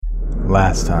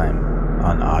Last time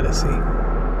on Odyssey.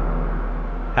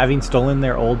 Having stolen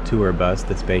their old tour bus,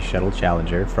 the Space Shuttle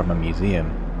Challenger, from a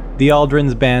museum, the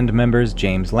Aldrin's band members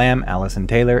James Lamb, Allison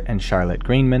Taylor, and Charlotte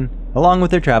Greenman, along with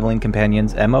their traveling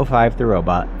companions MO5 the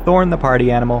robot, Thorn the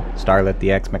party animal, Starlet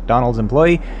the ex-McDonald's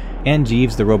employee, and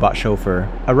Jeeves the robot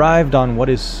chauffeur, arrived on what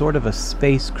is sort of a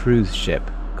space cruise ship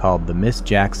called the Miss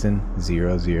Jackson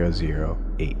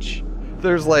 000H.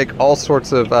 There's like all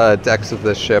sorts of decks of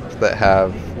this ship that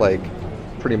have like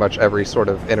pretty much every sort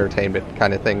of entertainment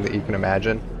kind of thing that you can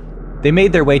imagine. They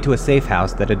made their way to a safe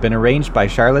house that had been arranged by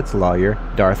Charlotte's lawyer,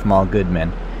 Darth Maul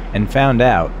Goodman, and found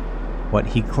out what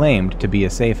he claimed to be a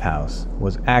safe house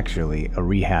was actually a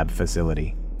rehab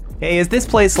facility. Hey, is this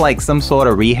place like some sort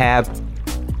of rehab?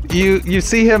 You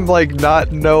see him like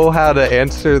not know how to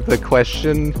answer the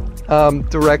question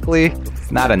directly.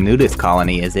 It's not a nudist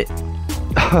colony, is it?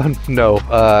 No,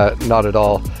 not at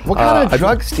all. What kind of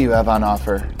drugs do you have on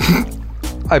offer?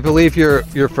 I believe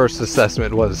your first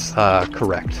assessment was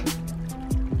correct.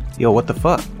 Yo, what the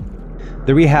fuck?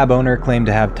 The rehab owner claimed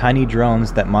to have tiny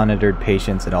drones that monitored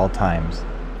patients at all times.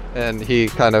 And he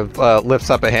kind of lifts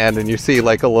up a hand, and you see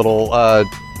like a little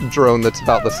drone that's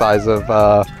about the size of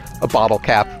a bottle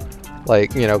cap,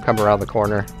 like, you know, come around the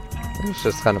corner. It's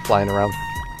just kind of flying around.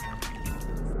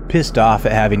 Pissed off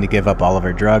at having to give up all of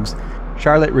her drugs,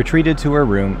 Charlotte retreated to her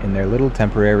room in their little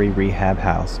temporary rehab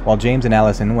house, while James and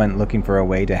Allison went looking for a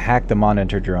way to hack the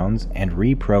monitor drones and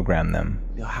reprogram them.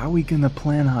 How are we gonna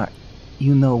plan our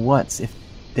you-know-whats if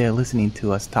they're listening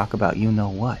to us talk about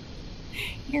you-know-what?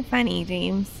 You're funny,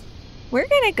 James. We're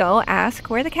gonna go ask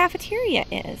where the cafeteria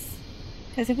is.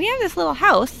 Because if we have this little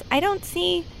house, I don't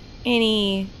see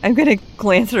any... I'm gonna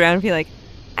glance around and be like,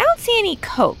 I don't see any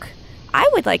Coke. I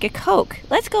would like a Coke.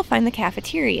 Let's go find the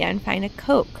cafeteria and find a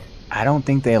Coke. I don't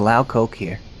think they allow Coke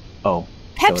here. Oh.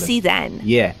 Pepsi soda. then.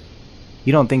 Yeah.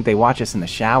 You don't think they watch us in the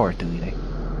shower, do they?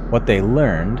 What they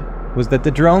learned was that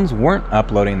the drones weren't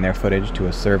uploading their footage to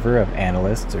a server of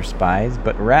analysts or spies,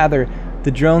 but rather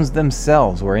the drones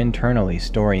themselves were internally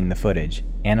storing the footage,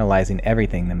 analyzing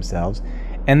everything themselves,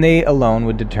 and they alone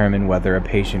would determine whether a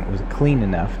patient was clean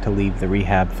enough to leave the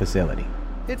rehab facility.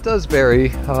 It does vary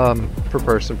per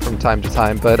person from time to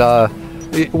time, but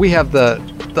we have the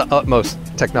utmost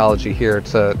technology here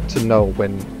to know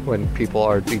when people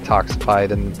are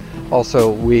detoxified, and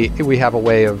also we have a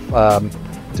way of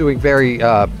doing very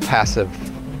passive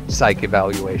psych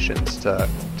evaluations to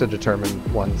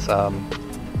determine one's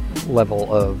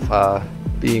level of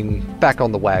being back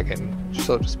on the wagon,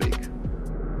 so to speak.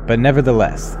 But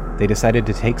nevertheless, they decided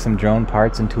to take some drone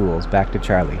parts and tools back to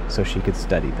Charlie so she could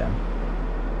study them.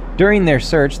 During their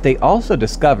search, they also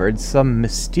discovered some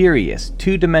mysterious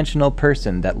two-dimensional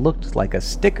person that looked like a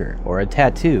sticker or a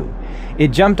tattoo. It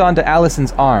jumped onto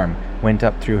Allison's arm, went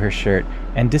up through her shirt,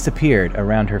 and disappeared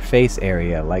around her face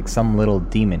area like some little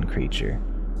demon creature.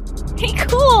 Hey,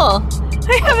 cool!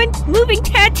 I have a moving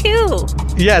tattoo!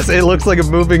 Yes, it looks like a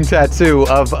moving tattoo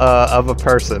of a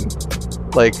person,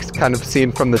 like kind of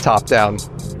seen from the top down.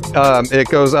 It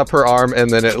goes up her arm, and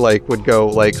then it like would go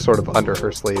like sort of under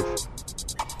her sleeve.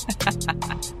 I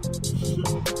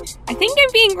think I'm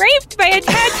being raped by a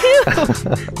tattoo!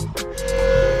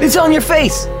 It's on your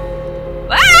face!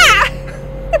 Ah!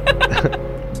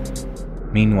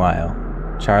 Meanwhile,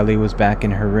 Charlie was back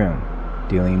in her room,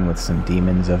 dealing with some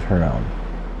demons of her own.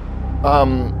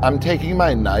 I'm taking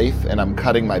my knife and I'm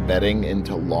cutting my bedding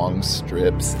into long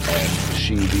strips, and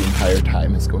she the entire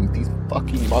time is going, these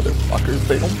fucking motherfuckers,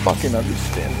 they don't fucking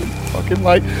understand this fucking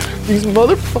life. These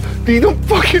motherfuckers, they don't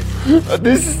fucking,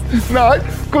 this is not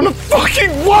gonna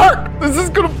fucking work! This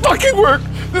is gonna fucking work!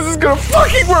 This is gonna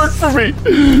fucking work for me!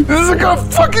 This is gonna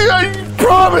fucking, I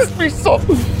promised me so!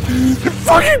 You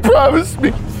fucking promised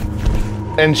me!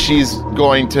 And she's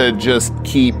going to just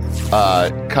keep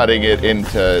cutting it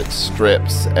into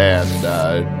strips and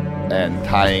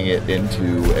tying it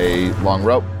into a long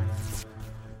rope.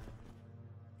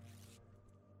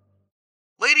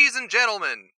 Ladies and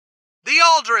gentlemen, the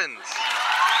Aldrins!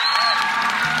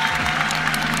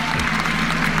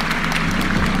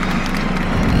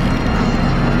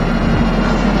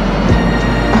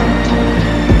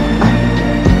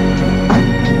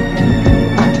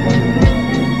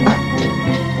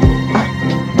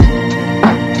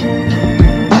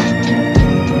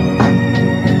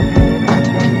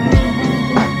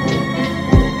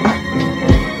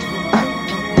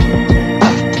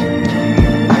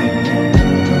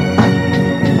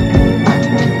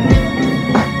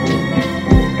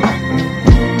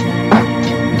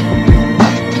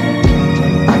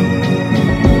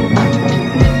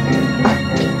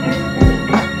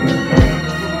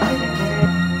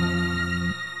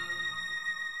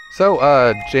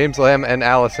 So, James Lamb and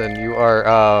Allison, you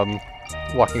are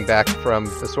walking back from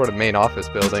the sort of main office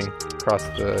building across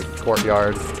the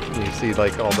courtyard. You see,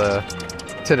 like, all the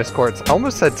tennis courts. I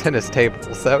almost said tennis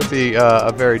tables. That would be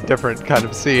a very different kind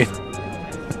of scene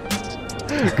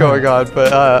going on.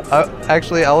 But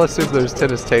actually, I'll assume there's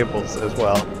tennis tables as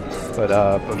well, but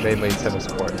mainly tennis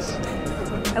courts.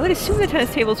 I would assume the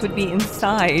tennis tables would be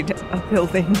inside a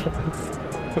building.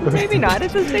 Maybe not.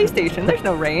 It's a space station. There's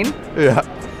no rain. Yeah.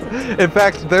 In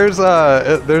fact, there's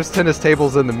tennis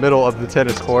tables in the middle of the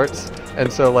tennis courts, and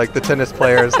so like the tennis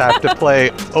players have to play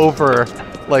over,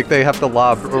 like they have to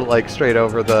lob like straight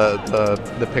over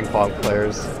the ping pong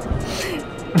players.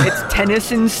 It's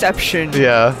tennis inception.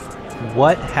 Yeah.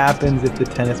 What happens if the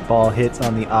tennis ball hits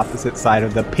on the opposite side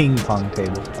of the ping pong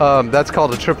table? That's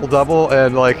called a triple double,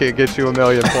 and like it gets you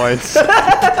 1,000,000 points.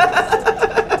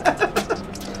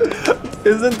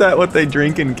 Isn't that what they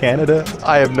drink in Canada?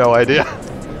 I have no idea.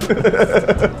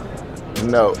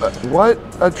 No. What?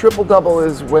 A triple-double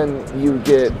is when you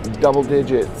get double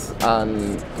digits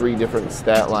on 3 different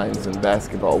stat lines in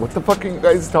basketball. What the fuck are you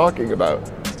guys talking about?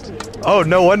 Oh,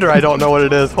 no wonder I don't know what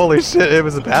it is. Holy shit, it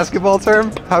was a basketball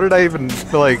term? How did I even,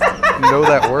 like, know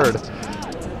that word?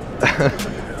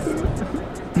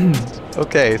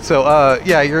 Okay, so,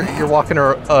 yeah, you're walking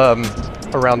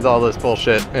around all this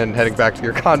bullshit and heading back to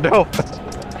your condo.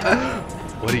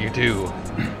 What do?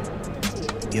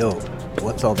 Yo,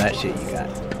 what's all that shit you got?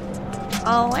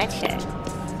 Oh, what shit?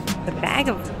 A bag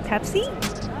of Pepsi?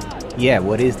 Yeah,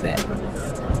 what is that?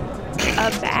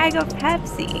 A bag of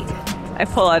Pepsi. I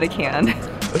pull out a can.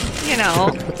 You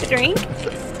know, to drink.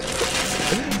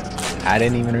 I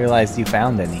didn't even realize you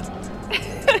found any.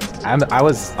 I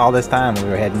was, all this time we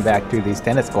were heading back through these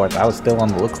tennis courts, I was still on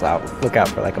the lookout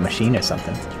for like a machine or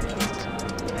something.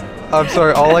 I'm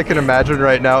sorry, all I can imagine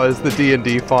right now is the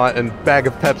D&D font and bag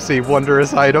of Pepsi,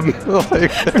 wondrous item.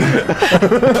 Like,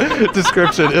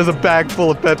 description is a bag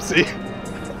full of Pepsi.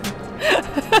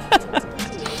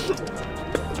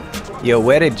 Yo,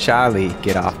 where did Charlie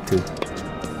get off to?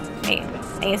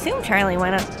 I assume Charlie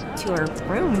went up to her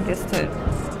room just to,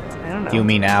 I don't know. You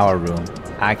mean our room?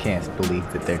 I can't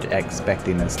believe that they're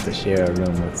expecting us to share a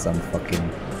room with some fucking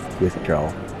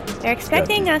withdrawal. They're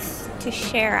expecting us to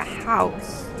share a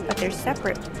house, but they're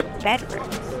separate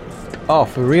bedrooms. Oh,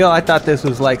 for real? I thought this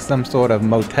was like some sort of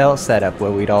motel setup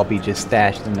where we'd all be just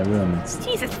stashed in the rooms.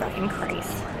 Jesus fucking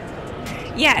Christ.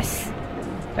 Yes.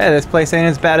 Hey, this place ain't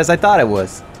as bad as I thought it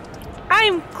was.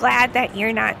 I'm glad that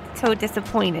you're not so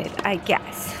disappointed, I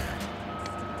guess.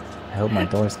 I hope my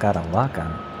door's got a lock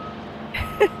on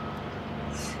it.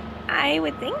 I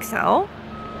would think so.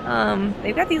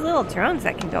 They've got these little drones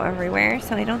that can go everywhere,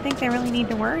 so I don't think they really need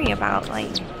to worry about,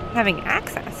 like, having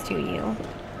access to you.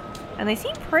 And they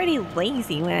seem pretty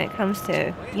lazy when it comes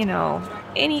to, you know,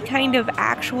 any kind of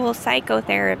actual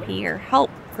psychotherapy or help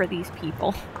for these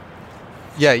people.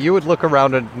 Yeah, you would look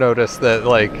around and notice that,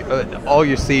 like, all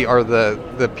you see are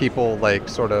the people, like,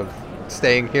 sort of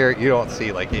staying here. You don't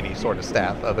see, like, any sort of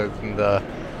staff other than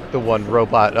the one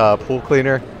robot pool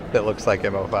cleaner that looks like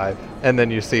MO5. And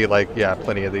then you see, like, yeah,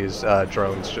 plenty of these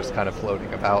drones just kind of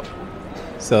floating about.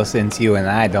 So since you and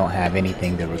I don't have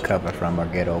anything to recover from or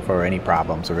get over or any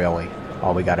problems, really,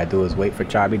 all we gotta do is wait for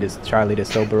Charlie to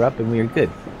sober up and we're good.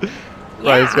 Yeah.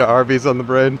 Right, he's got Arby's on the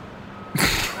brain.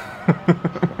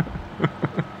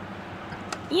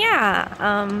 Yeah,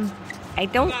 I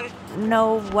don't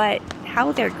know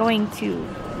how they're going to...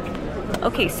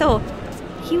 Okay, so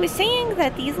he was saying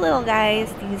that these little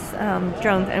guys, these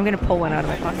drones, I'm going to pull one out of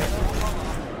my pocket.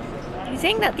 He's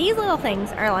saying that these little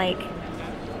things are like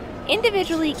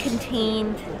individually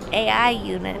contained AI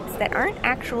units that aren't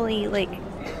actually like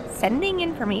sending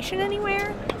information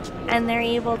anywhere, and they're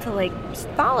able to like just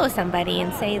follow somebody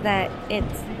and say that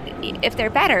if they're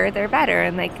better,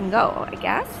 and they can go, I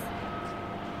guess.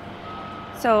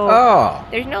 So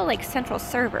there's no like central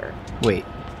server. Wait,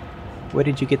 where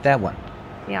did you get that one?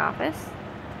 The office.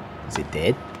 Is it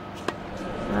dead?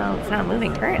 Well, it's not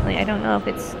moving currently. I don't know if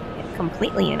it's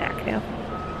completely inactive.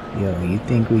 Yo, you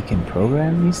think we can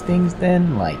program these things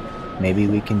then? Like, maybe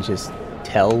we can just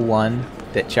tell one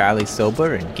that Charlie's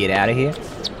sober and get out of here?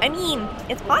 I mean,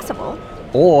 it's possible.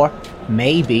 Or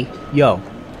maybe, yo,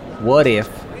 what if,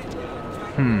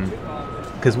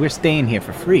 because we're staying here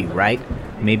for free, right?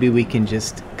 Maybe we can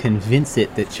just convince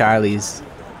it that Charlie's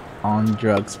on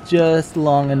drugs just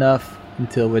long enough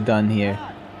until we're done here,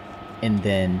 and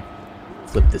then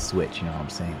flip the switch, you know what I'm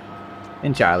saying?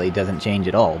 And Charlie doesn't change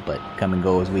at all, but come and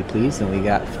go as we please, and we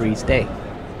got free stay.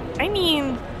 I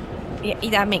mean, yeah,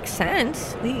 that makes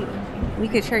sense. We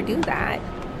could sure do that.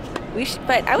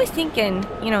 But I was thinking,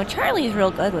 Charlie's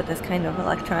real good with this kind of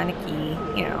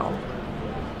electronic-y,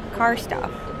 car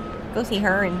stuff. Go see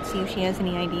her and see if she has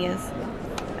any ideas.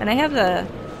 And I have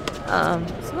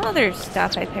some other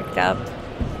stuff I picked up.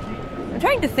 I'm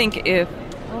trying to think if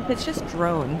it's just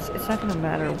drones, it's not going to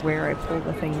matter where I pull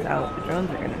the things out. The drones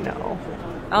are going to know.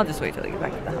 I'll just wait till we get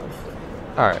back to the house.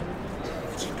 All right.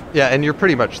 Yeah, and you're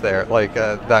pretty much there. Like,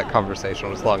 that conversation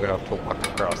was long enough to walk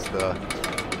across the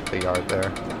yard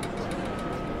there.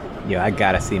 Yo, I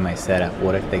gotta see my setup.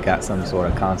 What if they got some sort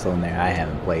of console in there I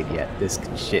haven't played yet? This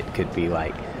shit could be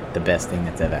like the best thing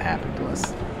that's ever happened to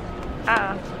us.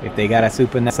 If they got a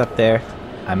Super NES up there,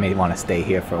 I may want to stay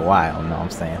here for a while, you know what I'm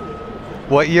saying?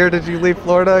 What year did you leave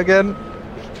Florida again?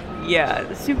 Yeah,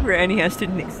 the Super NES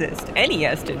didn't exist.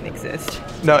 NES didn't exist.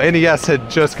 No, NES had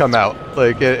just come out.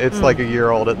 Like, it's like a year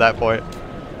old at that point.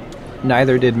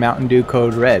 Neither did Mountain Dew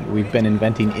Code Red. We've been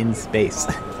inventing in space.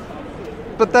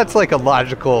 But that's like a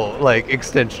logical, like,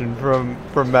 extension from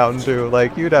Mountain Dew.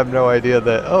 Like, you'd have no idea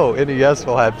that, NES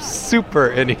will have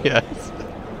Super NES.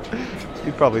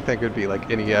 You'd probably think it'd be like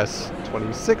NES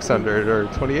 2600 or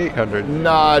 2800.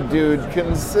 Nah, dude,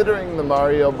 considering the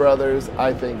Mario Brothers,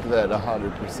 I think that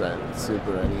 100%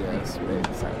 Super NES made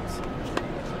sense.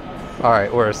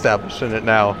 Alright, we're establishing it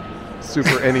now.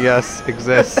 Super NES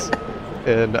exists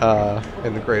in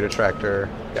the Great Attractor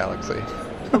Galaxy.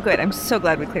 Oh, good. I'm so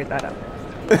glad we cleared that up.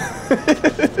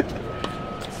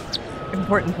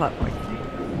 Important plot point.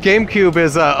 GameCube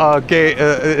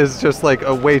is just like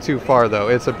a way too far, though.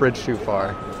 It's a bridge too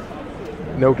far.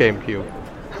 No GameCube.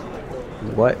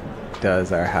 What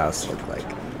does our house look like?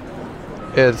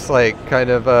 It's like kind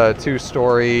of a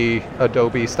 2-story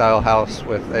Adobe-style house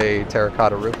with a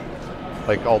terracotta roof.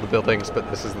 Like all the buildings, but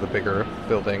this is the bigger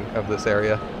building of this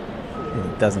area.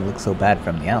 It doesn't look so bad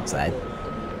from the outside.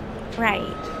 Right.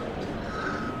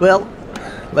 Well,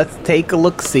 let's take a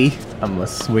look-see. I'm gonna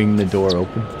swing the door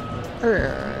open.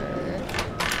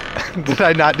 Did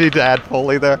I not need to add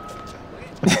Foley there?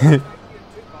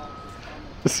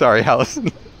 Sorry,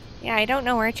 Allison. Yeah, I don't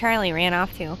know where Charlie ran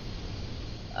off to.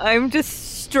 I'm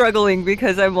just struggling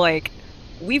because I'm like,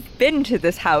 we've been to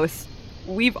this house.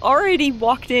 We've already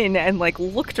walked in and like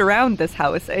looked around this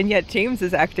house, and yet James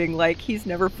is acting like he's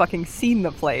never fucking seen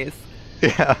the place.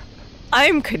 Yeah.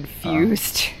 I'm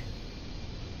confused.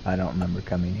 I don't remember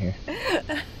coming here.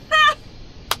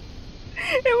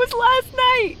 It was last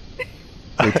night.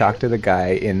 We talked to the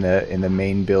guy in the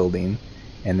main building,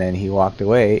 and then he walked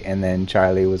away, and then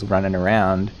Charlie was running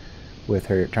around with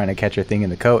her, trying to catch her thing in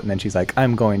the coat, and then she's like,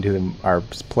 I'm going to our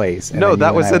place. And no, then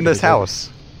that you was and I in went this to the- house.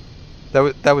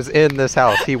 That was in this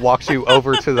house. He walked you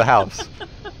over to the house.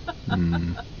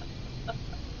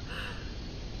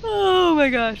 Oh my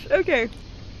gosh. Okay.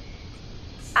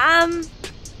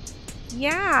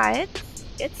 Yeah,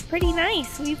 it's pretty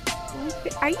nice.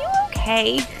 Are you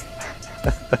okay?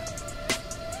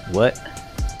 What?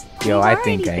 Yo, We've I already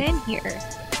think been here.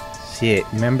 Shit,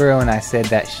 remember when I said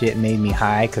that shit made me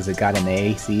high because it got an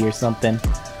AC or something?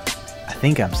 I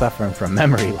think I'm suffering from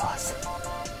memory loss.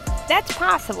 That's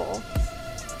possible.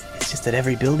 It's just that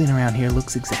every building around here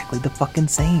looks exactly the fucking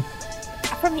same.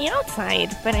 From the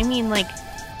outside, but I mean, like,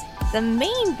 the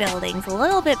main building's a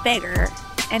little bit bigger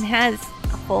and has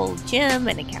a full gym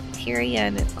and a cafeteria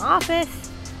and an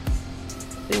office.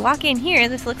 We walk in here,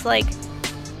 this looks like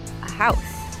a house.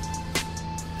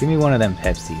 Give me one of them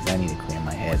Pepsis. I need to clear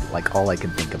my head. Like, all I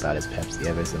can think about is Pepsi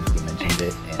ever since you mentioned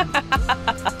it. And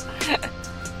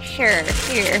Sure,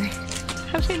 here.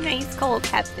 Have a nice cold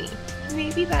Pepsi.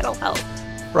 Maybe that'll help.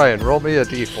 Ryan, roll me a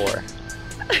d4.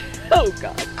 Oh,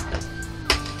 God.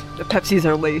 The Pepsis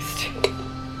are laced.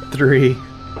 3.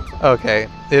 Okay,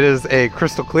 it is a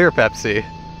crystal clear Pepsi.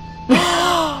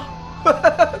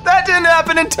 That didn't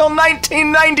happen until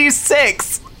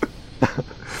 1996!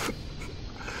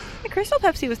 The Crystal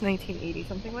Pepsi was 1980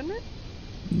 something, wasn't it?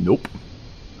 Nope.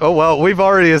 Oh well, we've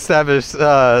already established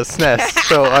SNES,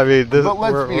 so I mean, this, But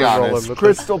let's we're be rolling honest, with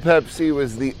Crystal Pepsi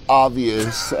was the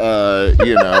obvious,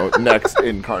 next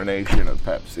incarnation of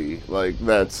Pepsi. Like,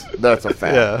 that's a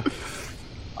fact. Yeah.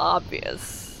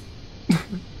 Obvious.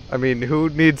 I mean, who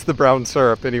needs the brown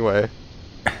syrup anyway?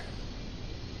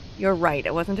 You're right,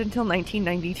 it wasn't until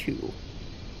 1992.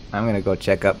 I'm gonna go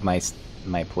check up my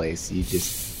place. You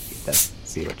just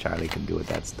see what Charlie can do with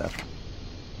that stuff.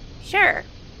 Sure.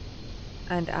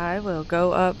 And I will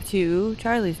go up to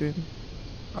Charlie's room.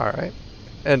 All right.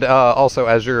 And also,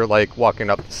 as you're like walking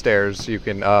up the stairs, you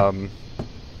can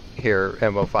hear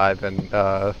MO5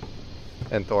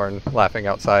 and Thorn laughing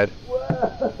outside.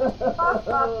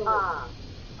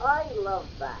 I love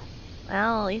that.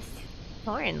 Well, at least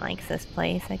Thorin likes this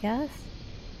place, I guess.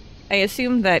 I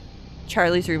assume that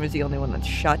Charlie's room is the only one that's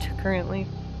shut currently.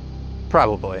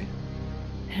 Probably.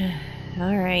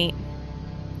 All right.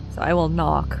 So I will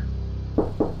knock.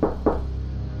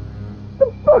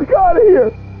 Fuck out of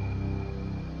here!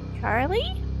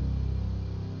 Charlie?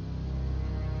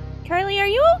 Charlie, are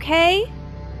you okay?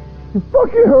 You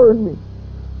fucking heard me.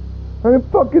 I didn't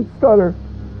fucking stutter.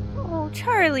 Oh,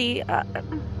 Charlie, I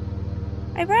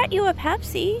brought you a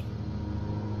Pepsi.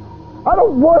 I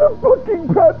don't want a fucking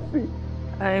Pepsi.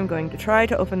 I am going to try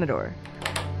to open the door.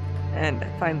 And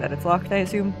find that it's locked, I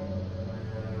assume.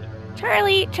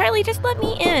 Charlie, just let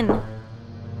me in.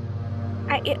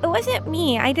 It wasn't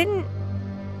me. I didn't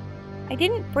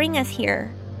bring us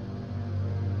here.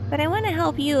 But I want to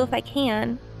help you if I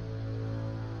can.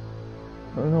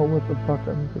 I don't know what the fuck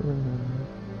I'm doing.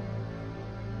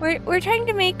 We're trying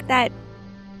to make that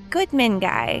Goodman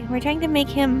guy. We're trying to make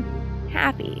him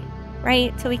happy,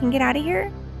 right? So we can get out of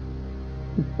here.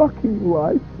 You fucking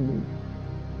lied to me.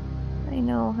 I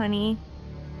know, honey.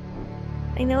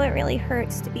 I know it really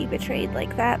hurts to be betrayed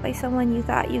like that by someone you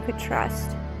thought you could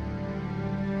trust.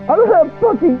 I don't have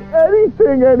fucking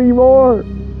anything anymore.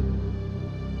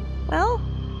 Well,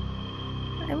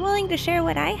 I'm willing to share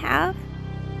what I have.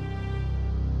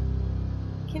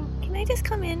 Can I just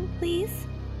come in, please?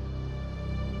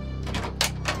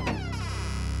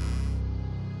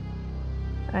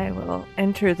 I will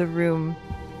enter the room,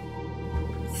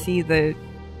 see the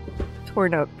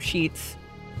torn up sheets.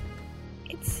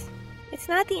 It's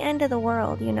not the end of the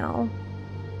world, you know.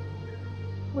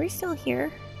 We're still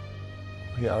here.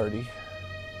 We already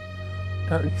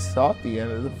saw the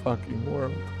end of the fucking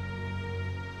world.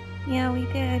 Yeah, we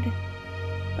did.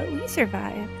 But we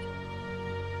survived.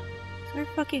 We're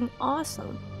fucking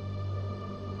awesome.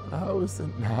 How is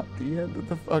it not the end of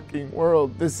the fucking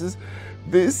world? This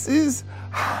is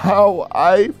how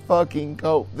I fucking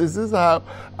cope. This is how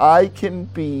I can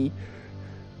be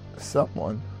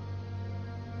someone.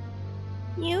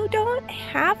 You don't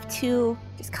have to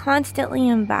just constantly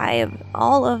imbibe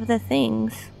all of the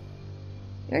things.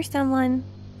 You're someone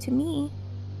to me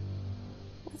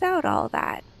without all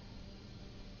that.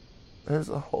 There's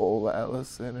a hole,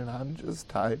 Allison, and I'm just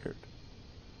tired.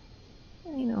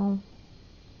 I know.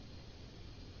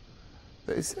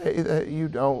 They say that you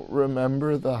don't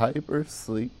remember the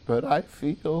hypersleep, but I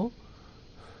feel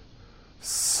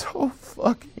so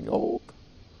fucking old.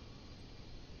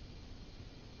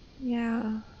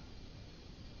 Yeah.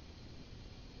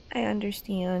 I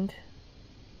understand.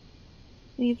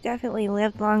 We've definitely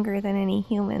lived longer than any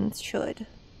humans should.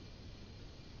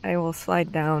 I will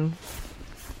slide down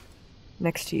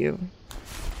next to you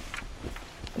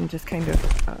and just kind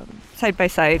of side by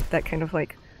side, that kind of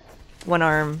like one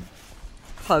arm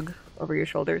hug over your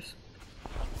shoulders.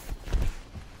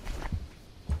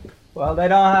 Well, they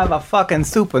don't have a fucking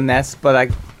super nest, but I...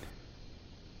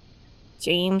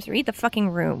 James, read the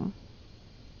fucking room.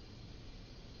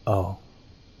 Oh.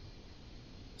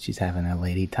 She's having a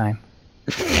lady time.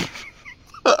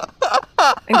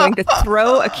 I'm going to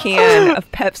throw a can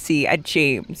of Pepsi at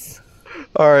James.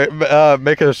 Alright,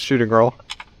 make a shooting roll.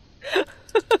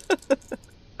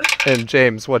 And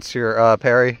James, what's your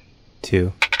parry?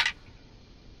 2.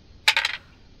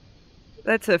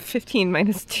 That's a 15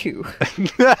 minus 2.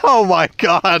 Oh my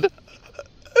god!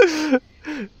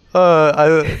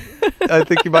 I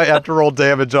think you might have to roll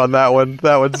damage on that one.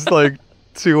 That one's like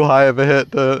too high of a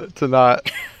hit to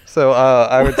not. So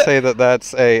I would say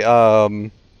that's a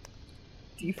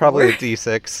D4? probably a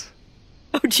D6.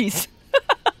 Oh jeez.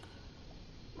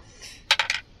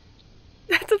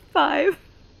 That's a 5.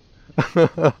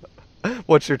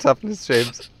 What's your toughness,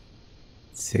 James?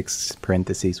 6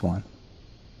 parentheses 1.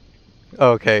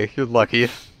 Okay, you're lucky.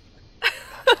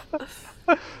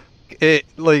 It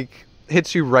like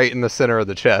hits you right in the center of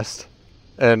the chest,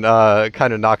 and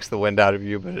kind of knocks the wind out of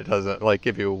you, but it doesn't like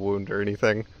give you a wound or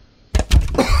anything.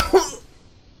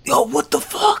 Yo, what the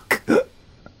fuck?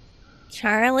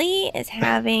 Charlie is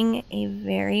having a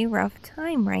very rough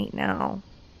time right now.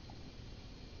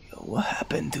 Yo, what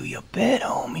happened to your bed,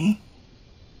 homie?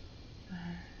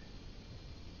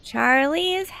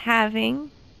 Charlie is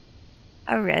having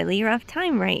a really rough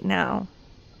time right now.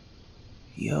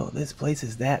 Yo, this place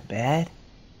is that bad?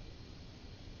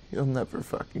 You'll never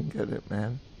fucking get it,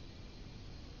 man.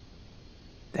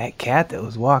 That cat that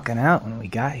was walking out when we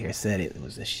got here said it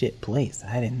was a shit place.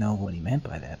 I didn't know what he meant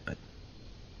by that, but...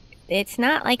 It's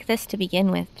not like this to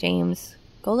begin with, James.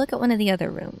 Go look at one of the other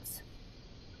rooms.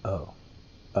 Oh.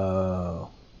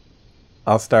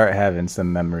 I'll start having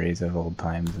some memories of old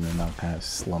times, and then I'll kind of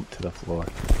slump to the floor.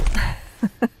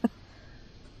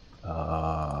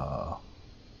 Oh.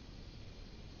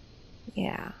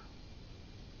 Yeah.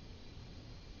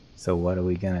 So what are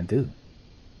we gonna do?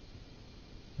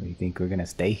 Do you think we're gonna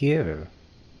stay here, or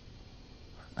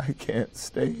I can't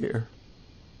stay here.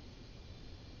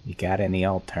 you got any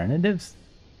alternatives?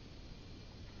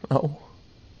 No.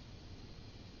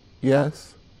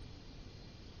 Yes.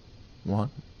 One.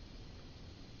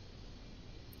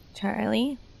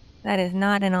 Charlie, that is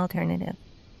not an alternative.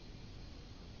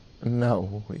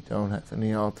 No, we don't have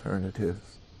any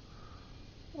alternatives.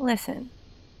 Listen,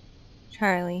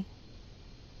 Charlie,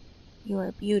 you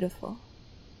are beautiful.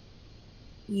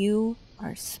 You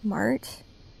are smart,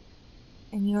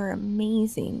 and you're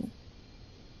amazing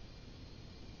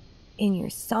in your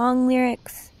song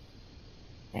lyrics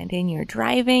and in your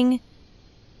driving,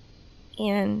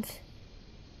 and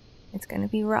it's going to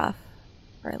be rough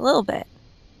for a little bit.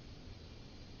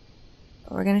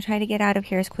 But we're going to try to get out of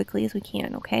here as quickly as we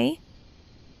can, okay?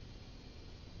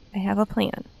 I have a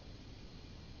plan.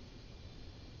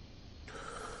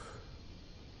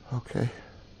 Okay.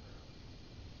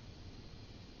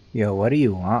 Yo, what do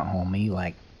you want, homie?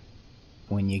 Like,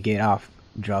 when you get off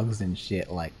drugs and shit,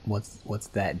 like, what's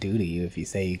that do to you if you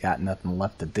say you got nothing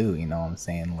left to do, you know what I'm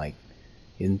saying? Like,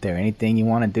 isn't there anything you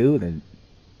want to do that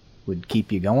would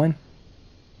keep you going?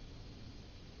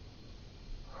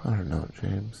 I don't know,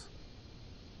 James.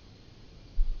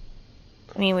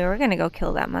 I mean, we were going to go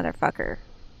kill that motherfucker.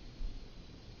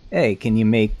 Hey, can you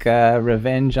make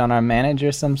revenge on our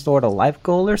manager some sort of life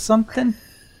goal or something?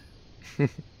 I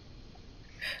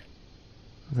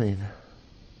mean,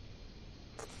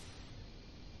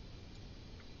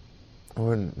 I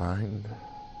wouldn't mind,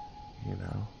 you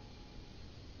know.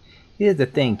 Here's the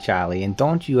thing, Charlie, and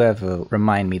don't you ever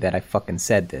remind me that I fucking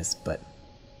said this, but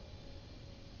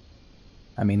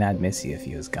I mean, I'd miss you if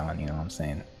you was gone, you know what I'm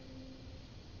saying?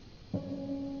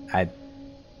 I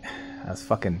was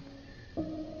fucking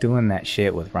doing that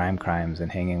shit with Rhyme Crimes and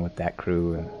hanging with that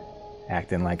crew and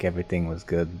acting like everything was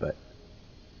good, but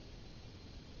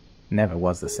never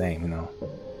was the same, you know?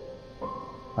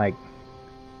 Like,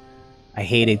 I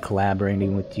hated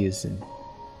collaborating with yous, and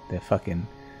the fucking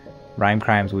Rhyme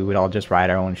Crimes, we would all just write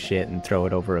our own shit and throw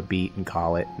it over a beat and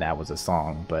call it that was a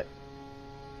song, but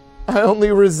I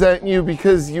only resent you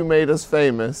because you made us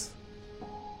famous.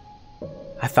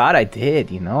 I thought I did,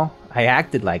 you know? I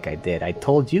acted like I did. I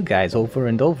told you guys over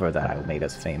and over that I made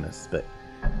us famous, but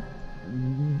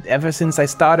ever since I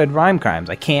started Rhyme Crimes,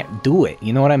 I can't do it.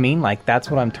 You know what I mean? Like, that's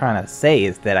what I'm trying to say,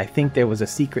 is that I think there was a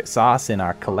secret sauce in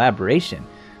our collaboration.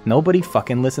 Nobody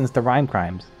fucking listens to Rhyme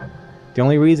Crimes. The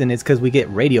only reason is because we get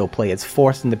radio play. It's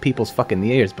forced into people's fucking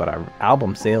ears, but our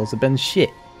album sales have been shit.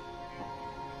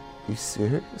 You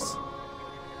serious?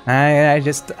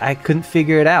 I couldn't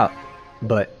figure it out.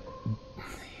 But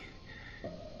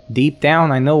deep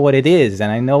down, I know what it is,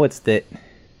 and I know it's that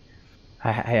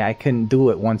I couldn't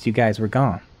do it once you guys were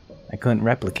gone. I couldn't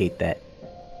replicate that.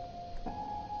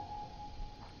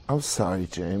 I'm sorry,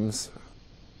 James.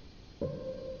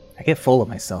 I get full of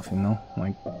myself, you know?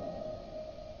 Like,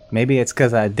 maybe it's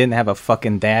because I didn't have a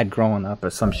fucking dad growing up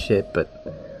or some shit, but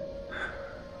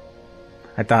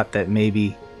I thought that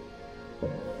maybe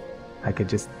I could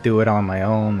just do it on my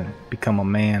own and become a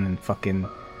man and fucking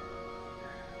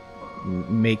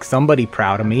make somebody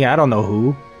proud of me. I don't know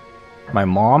who. My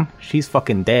mom? She's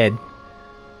fucking dead.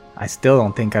 I still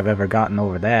don't think I've ever gotten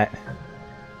over that.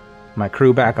 My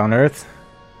crew back on Earth?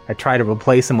 I try to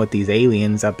replace them with these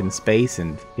aliens up in space,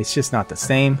 and it's just not the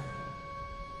same.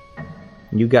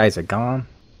 You guys are gone.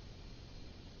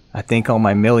 I think all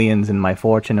my millions and my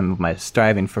fortune and my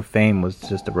striving for fame was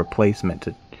just a replacement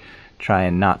to try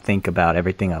and not think about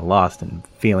everything I lost and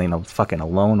feeling fucking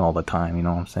alone all the time, you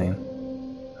know what I'm saying?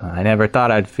 I never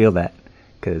thought I'd feel that,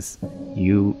 because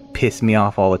you piss me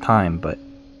off all the time, but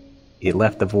it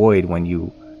left a void when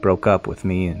you broke up with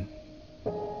me, and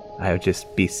I would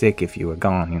just be sick if you were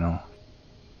gone, you know?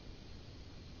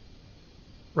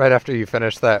 Right after you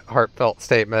finish that heartfelt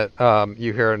statement,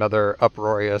 you hear another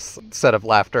uproarious set of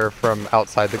laughter from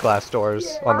outside the glass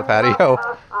doors on the patio.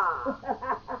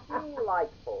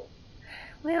 Delightful.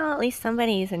 Well, at least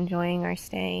somebody's enjoying our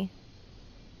stay.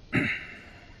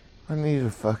 I need a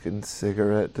fucking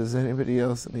cigarette. Does anybody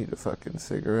else need a fucking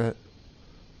cigarette?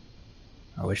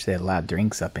 I wish they allowed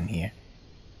drinks up in here.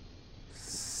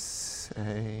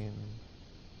 Same.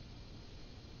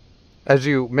 As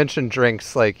you mention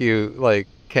drinks, you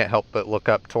can't help but look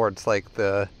up towards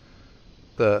the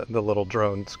little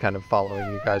drones kind of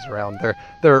following you guys around.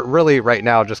 They're really right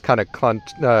now just kind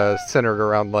of centered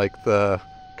around the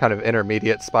kind of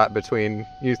intermediate spot between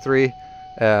you three,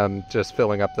 just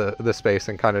filling up the space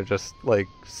and kind of just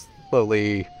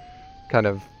slowly kind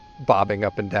of bobbing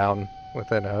up and down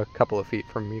within a couple of feet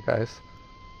from you guys.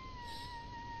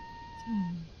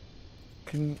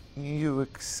 Can you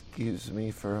excuse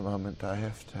me for a moment? I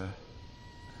have to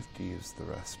use the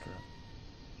restroom.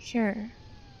 Sure.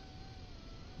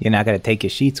 You're not gonna take your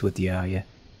sheets with you, are you?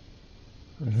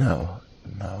 No,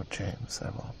 James, I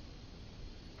won't.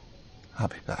 I'll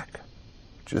be back.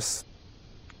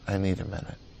 I need a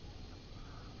minute.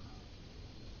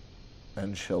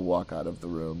 And she'll walk out of the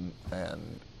room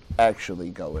and actually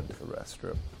go into the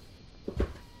restroom.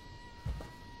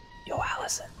 Yo,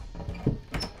 Allison.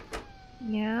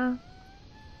 Yeah,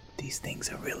 These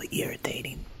things are really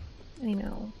irritating. I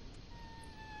know.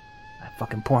 I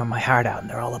fucking pouring my heart out and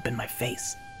they're all up in my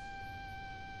face.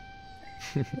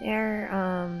 They're,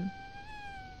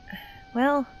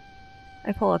 well,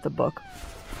 I pull out the book.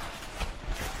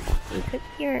 You could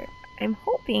hear, I'm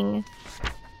hoping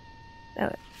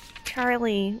that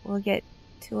Charlie will get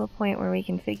to a point where we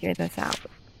can figure this out.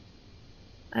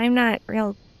 I'm not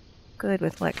real good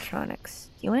with electronics.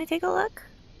 Do you want to take a look?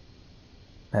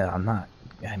 I'm not.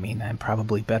 I mean, I'm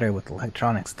probably better with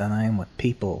electronics than I am with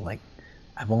people. Like,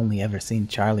 I've only ever seen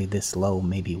Charlie this low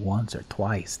maybe once or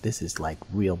twice. This is, like,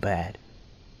 real bad.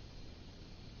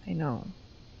 I know.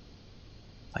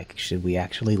 Like, should we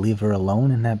actually leave her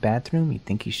alone in that bathroom? You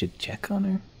think you should check on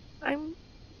her?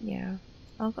 Yeah,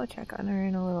 I'll go check on her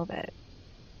in a little bit.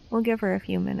 We'll give her a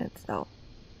few minutes, though.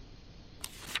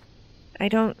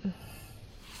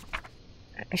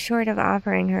 Short of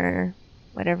offering her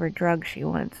whatever drug she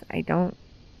wants, I don't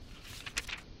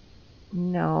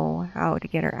know how to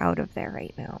get her out of there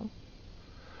right now.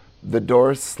 The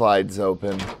door slides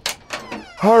open.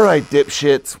 All right,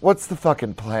 dipshits, what's the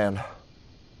fucking plan?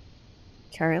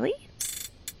 Charlie?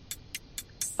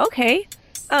 Okay.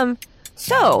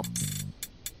 So.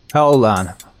 Hold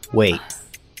on. Wait.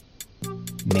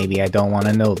 Maybe I don't want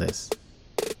to know this.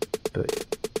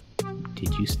 But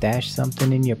did you stash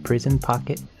something in your prison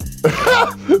pocket?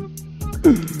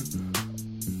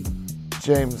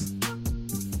 James.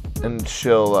 And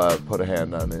she'll put a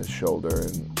hand on his shoulder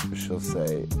and she'll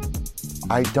say,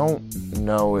 I don't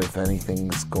know if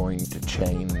anything's going to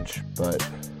change, but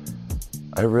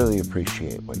I really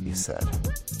appreciate what you said.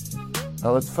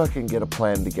 Now let's fucking get a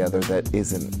plan together that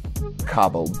isn't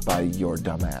cobbled by your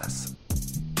dumbass.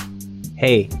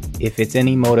 Hey, if it's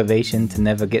any motivation to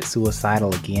never get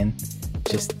suicidal again,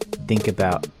 just think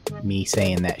about me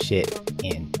saying that shit,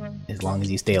 and as long as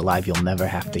you stay alive, you'll never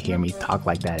have to hear me talk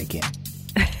like that again.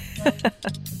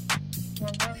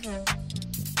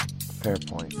 Fair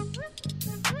point.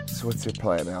 So what's your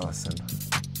plan, Allison?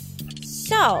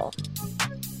 So,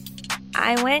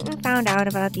 I went and found out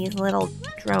about these little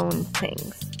drone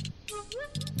things.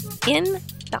 In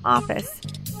the office,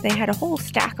 they had a whole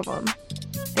stack of them.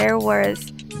 There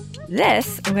was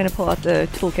this, I'm going to pull out the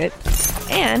toolkit,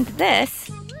 and this,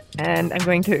 and I'm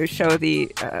going to show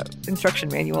the instruction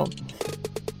manual.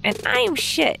 And I'm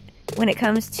shit when it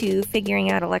comes to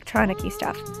figuring out electronic-y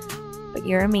stuff. But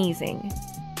you're amazing.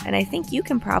 And I think you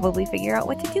can probably figure out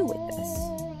what to do with this.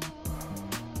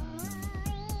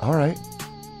 All right.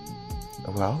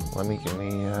 Well, give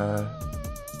me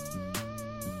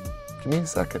a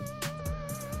second.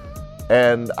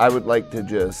 And I would like to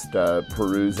just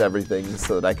peruse everything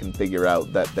so that I can figure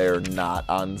out that they're not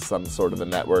on some sort of a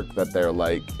network, that they're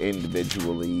like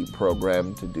individually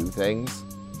programmed to do things.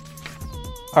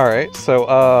 All right, so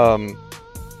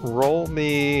roll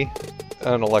me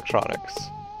an electronics.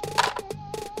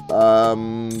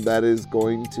 That is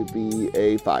going to be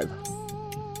a 5.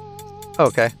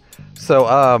 Okay, so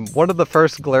one of the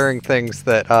first glaring things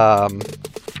that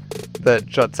that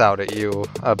juts out at you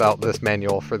about this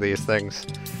manual for these things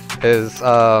is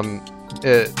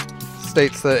it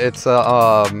states that it's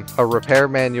a repair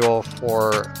manual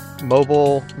for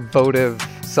mobile votive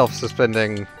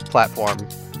self-suspending platform.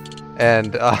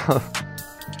 And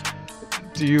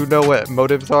do you know what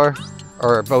motives are?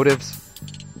 Or votives?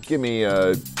 Give me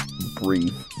a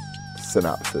brief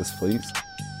synopsis, please.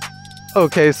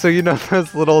 Okay, so you know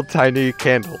those little tiny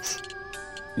candles?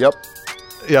 Yep.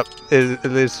 Yep.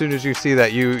 As soon as you see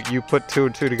that, you put 2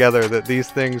 and 2 together that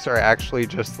these things are actually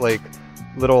just like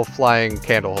little flying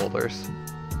candle holders.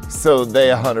 So they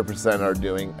 100% are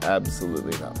doing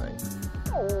absolutely nothing.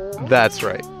 That's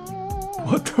right.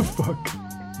 What the fuck?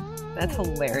 That's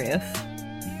hilarious.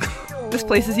 This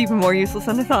place is even more useless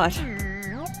than I thought.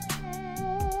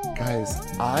 Guys,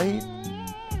 I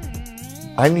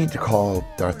need to call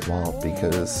Darth Maul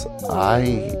because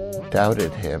I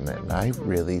doubted him and I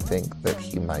really think that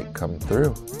he might come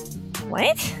through.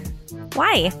 What?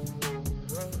 Why?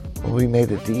 Well, we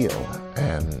made a deal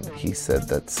and he said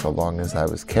that so long as I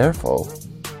was careful,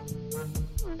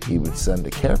 he would send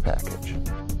a care package.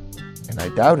 And I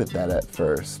doubted that at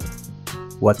first.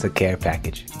 What's a care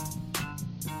package?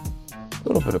 A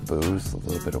little bit of booze, a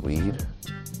little bit of weed.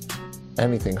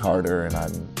 Anything harder and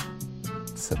I'm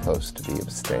supposed to be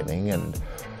abstaining, and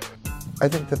I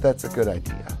think that that's a good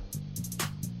idea.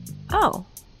 Oh.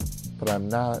 But I'm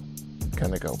not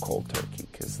gonna go cold turkey,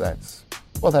 because that's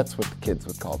what the kids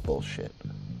would call bullshit.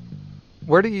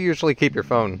 Where do you usually keep your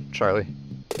phone, Charlie?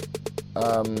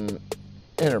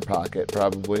 Inner pocket,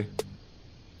 probably.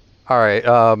 Alright,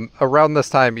 around this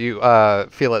time you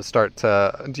feel it start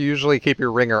to... Do you usually keep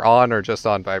your ringer on or just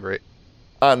on vibrate?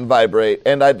 On vibrate.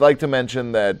 And I'd like to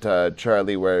mention that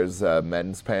Charlie wears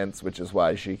men's pants, which is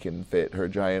why she can fit her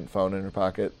giant phone in her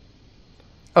pocket.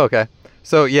 Okay.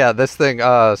 So yeah, this thing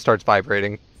starts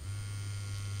vibrating.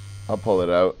 I'll pull it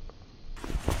out.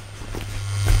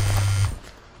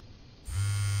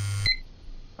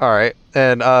 Alright,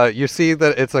 and you see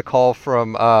that it's a call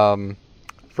from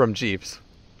Jeeves.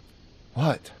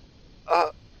 What?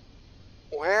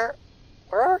 Where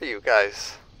are you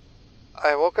guys?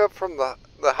 I woke up from the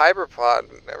hyperpod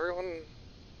and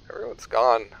everyone's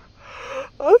gone.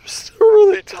 I'm still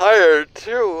really tired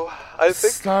too. I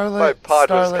think Starlet, my pod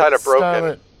was kind of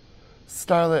broken.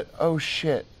 Starlet, oh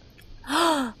shit.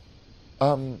 I'm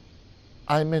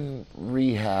in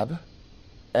rehab,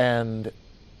 and...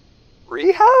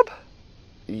 Rehab?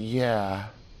 Yeah.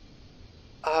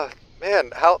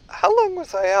 Man, how long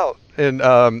was I out? And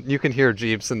you can hear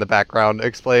Jeeves in the background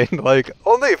explain, like,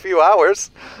 only a few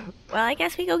hours. Well, I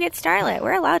guess we go get Starlet.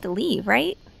 We're allowed to leave,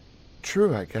 right?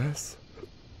 True, I guess.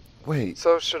 Wait.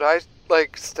 So should I,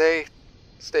 like, stay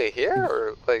here?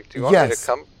 Or, like, do you want me to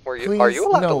come where you... Please, Are you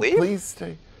allowed to leave? Please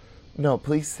stay. No,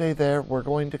 please stay there. We're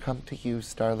going to come to you,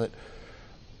 Starlet.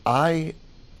 I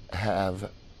have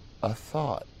a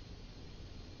thought.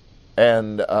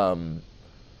 And,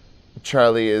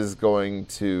 Charlie is going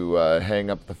to hang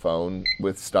up the phone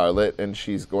with Starlet, and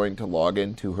she's going to log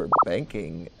into her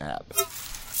banking app.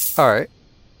 Alright.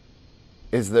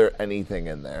 Is there anything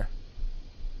in there?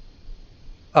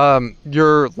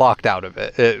 You're locked out of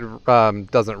it. It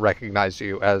doesn't recognize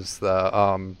you as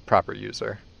the proper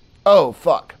user. Oh,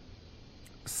 fuck.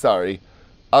 Sorry.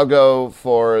 I'll go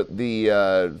for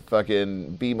the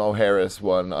fucking BMO Harris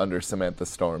one under Samantha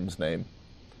Storm's name.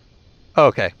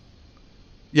 Okay.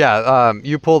 Yeah,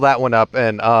 you pull that one up,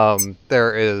 and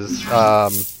there is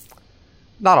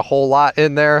not a whole lot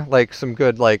in there, like some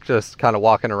good, like, just kind of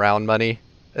walking around money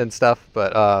and stuff,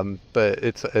 but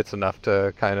it's enough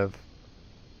to kind of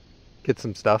get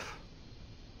some stuff.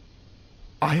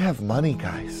 I have money,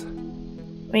 guys.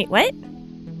 Wait, what?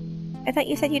 I thought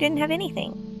you said you didn't have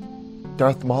anything.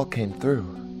 Darth Maul came through.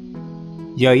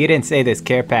 Yo, you didn't say this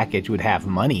care package would have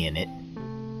money in it.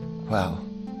 Well,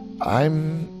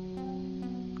 I'm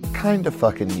kind of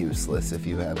fucking useless if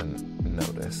you haven't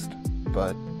noticed,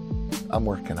 but I'm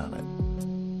working on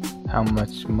it. How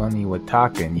much money we're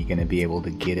talking? You gonna be able to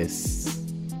get us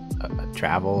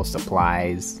travel,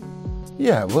 supplies?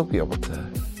 Yeah, we'll be able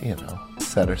to,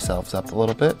 set ourselves up a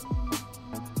little bit.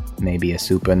 Maybe a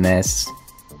super nest?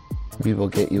 We will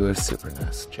get you a super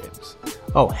nest, James.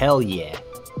 Oh, hell yeah.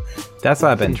 That's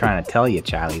what I've been trying to tell you,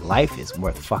 Charlie. Life is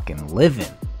worth fucking living.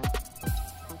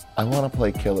 I want to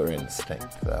play Killer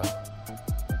Instinct, though.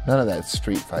 None of that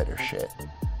Street Fighter shit.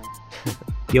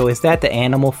 Yo, is that the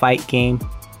Animal Fight game?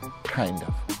 Kind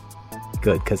of.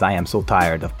 Good, because I am so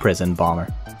tired of Prison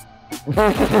Bomber.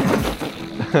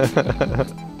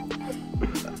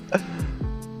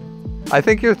 I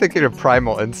think you're thinking of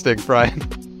Primal Instinct, Brian.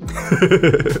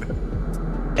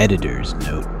 Editor's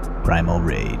note: Primal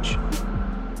Rage.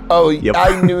 Oh, Yep.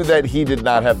 I knew that he did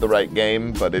not have the right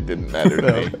game, but it didn't matter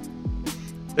to me.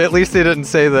 At least he didn't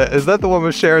say that. Is that the one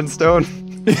with Sharon Stone?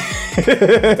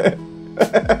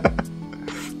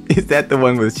 Is that the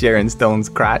one with Sharon Stone's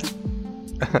crotch?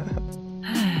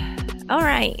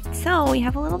 Alright, so we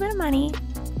have a little bit of money.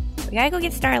 We gotta go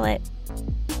get Starlet.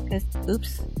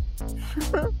 Oops.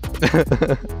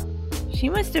 She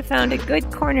must have found a good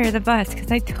corner of the bus,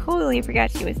 because I totally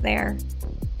forgot she was there.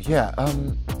 Yeah,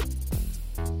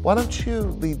 why don't you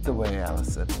lead the way,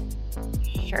 Allison?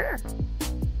 Sure.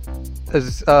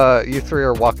 As you three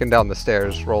are walking down the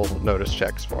stairs, roll notice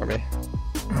checks for me.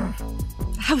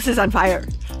 The house is on fire.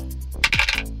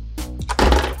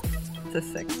 It's a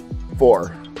 6.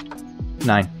 4.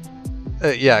 9.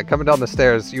 Yeah, coming down the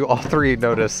stairs, you all three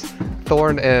notice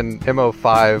Thorn and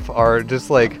MO5 are just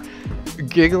like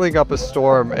giggling up a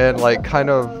storm and like kind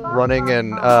of running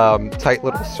in tight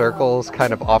little circles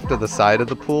kind of off to the side of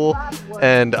the pool,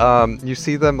 and you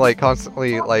see them like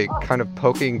constantly like kind of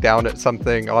poking down at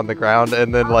something on the ground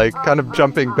and then like kind of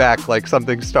jumping back like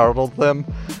something startled them,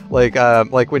 like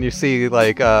when you see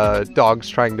like dogs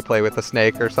trying to play with a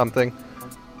snake or something.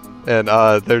 And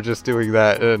they're just doing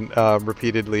that and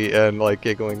repeatedly and like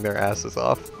giggling their asses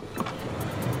off.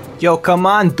 Yo, come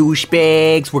on,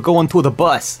 douchebags. We're going to the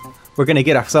bus. We're gonna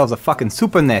get ourselves a fucking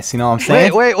super nest, you know what I'm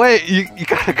saying? Wait! You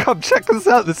gotta come check this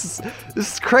out. This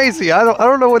is crazy. I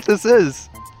don't know what this is.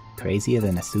 Crazier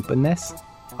than a super nest?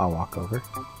 I'll walk over.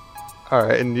 All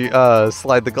right, and you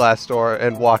slide the glass door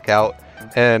and walk out,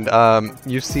 and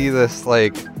you see this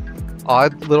like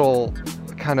odd little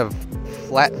kind of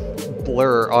flat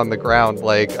blur on the ground,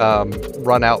 like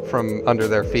run out from under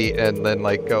their feet and then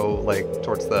like go like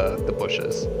towards the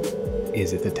bushes.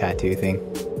 Is it the tattoo thing?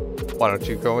 Why don't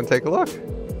you go and take a look?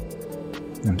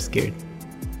 I'm scared.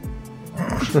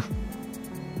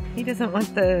 He doesn't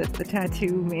want the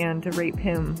tattoo man to rape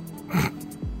him.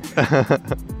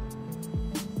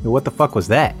 What the fuck was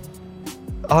that?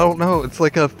 I don't know. It's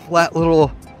like a flat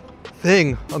little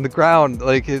thing on the ground.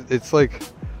 Like it's like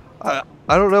I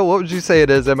don't know. What would you say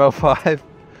it is, MO5?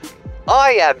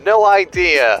 I have no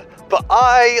idea, but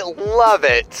I love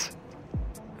it.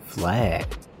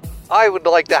 Flat. I would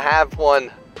like to have one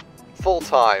full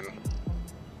time.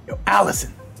 Yo,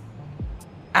 Allison.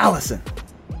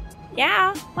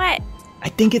 Yeah, what? I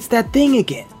think it's that thing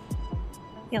again.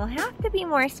 You'll have to be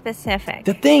more specific.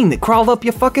 The thing that crawled up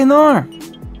your fucking arm.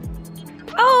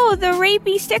 Oh, the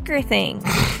rapey sticker thing.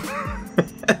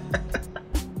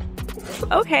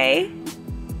 Okay.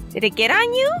 Did it get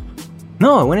on you?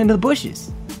 No, it went into the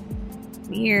bushes.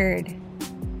 Weird.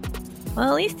 Well,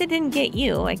 at least it didn't get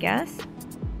you, I guess.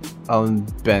 I'll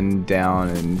bend down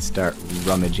and start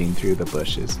rummaging through the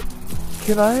bushes.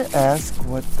 Can I ask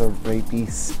what the rapey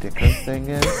sticker thing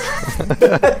is?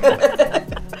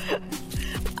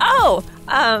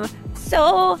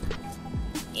 So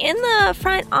in the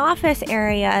front office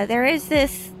area, there is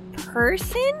this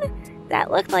person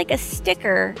that looked like a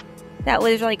sticker that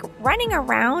was like running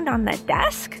around on the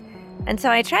desk. And so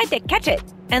I tried to catch it,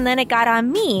 and then it got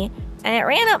on me, and it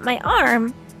ran up my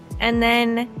arm, and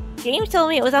then James told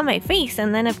me it was on my face,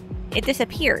 and then it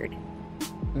disappeared.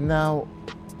 Now,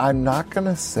 I'm not going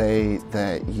to say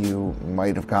that you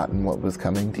might have gotten what was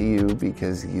coming to you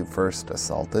because you first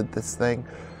assaulted this thing,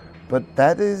 but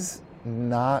that is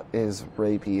not as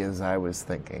rapey as I was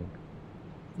thinking.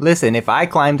 Listen, if I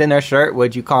climbed in her shirt,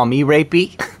 would you call me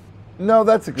rapey? No,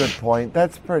 that's a good point.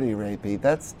 That's pretty rapey.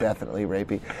 That's definitely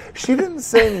rapey. She didn't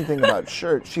say anything about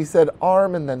shirt. She said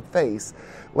arm and then face.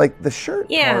 Like the shirt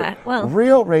Yeah, part, well...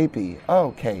 real rapey.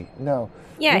 Okay, no.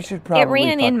 Yeah, we should probably it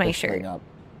ran fuck in my this shirt. thing up.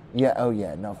 Yeah, oh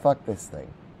yeah, no, fuck this thing.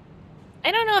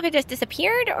 I don't know if it just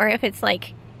disappeared or if it's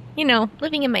like,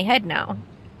 living in my head now.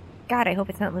 God, I hope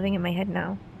it's not living in my head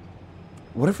now.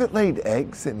 What if it laid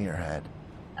eggs in your head?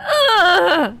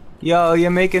 Ugh! Yo, you're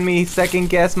making me second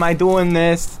guess my doing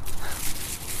this.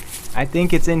 I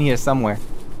think it's in here somewhere.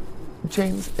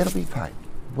 James, it'll be fine.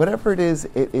 Whatever it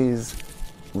is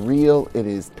real, it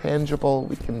is tangible,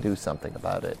 we can do something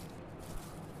about it.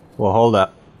 Well, hold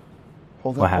up.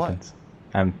 Hold What up, happens?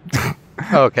 I'm...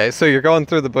 Okay, so you're going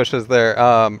through the bushes there.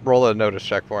 Roll a notice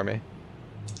check for me.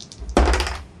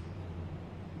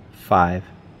 5.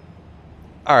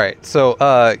 All right, so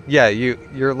yeah,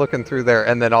 you're looking through there,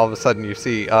 and then all of a sudden you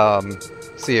see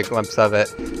a glimpse of it,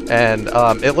 and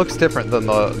it looks different than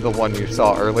the one you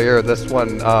saw earlier. This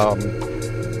one,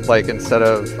 like instead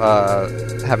of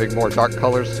having more dark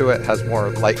colors to it, has more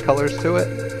light colors to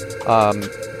it.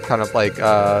 Kind of like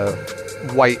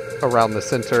white around the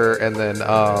center, and then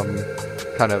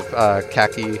kind of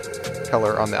khaki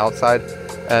color on the outside.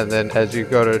 And then as you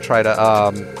go to try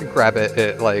to grab it,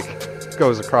 it like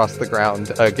goes across the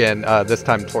ground again, this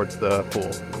time towards the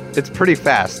pool. It's pretty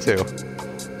fast too.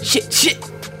 Shit!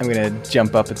 I'm gonna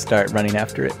jump up and start running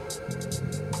after it.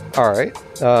 All right,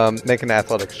 make an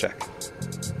athletics check.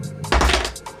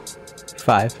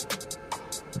 5.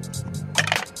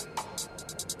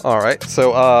 All right,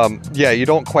 so yeah, you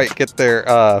don't quite get there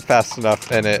fast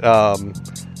enough, and it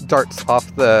darts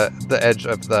off the edge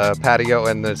of the patio,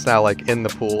 and it's now like in the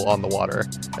pool on the water,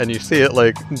 and you see it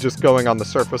like just going on the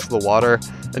surface of the water,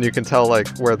 and you can tell like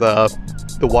where the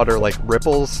water like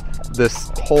ripples.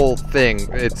 This whole thing,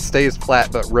 it stays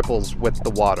flat but ripples with the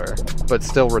water, but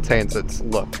still retains its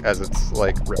look as it's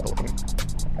like rippling.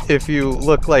 If you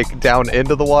look like down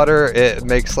into the water, it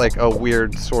makes like a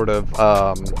weird sort of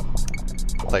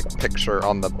like picture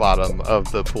on the bottom of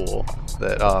the pool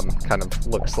that kind of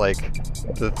looks like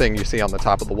the thing you see on the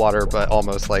top of the water, but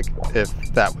almost like if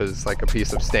that was like a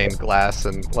piece of stained glass,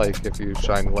 and like if you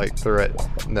shine light through it,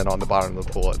 and then on the bottom of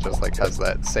the pool it just like has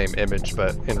that same image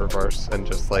but in reverse and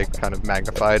just like kind of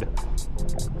magnified.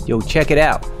 Yo, check it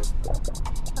out.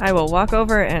 I will walk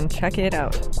over and check it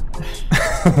out.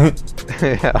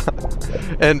 Yeah,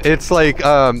 and it's like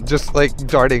just like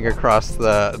darting across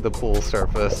the pool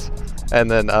surface, and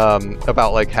then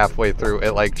about like halfway through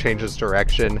it like changes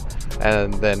direction,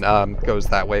 and then goes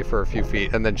that way for a few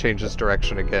feet, and then changes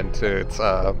direction again to its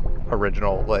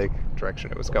original like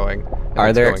direction it was going. And Are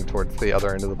it's there- going towards the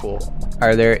other end of the pool?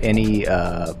 Are there any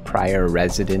prior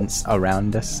residents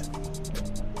around us?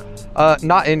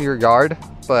 Not in your yard,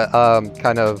 but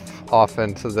kind of off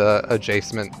into the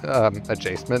adjacent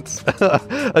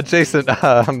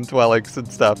dwellings and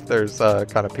stuff. There's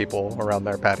kind of people around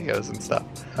their patios and stuff.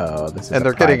 Oh, this is And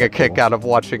they're getting a private kick pool. out of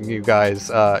watching you guys.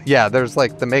 Yeah, there's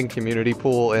like the main community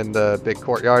pool in the big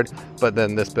courtyard, but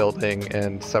then this building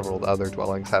and several other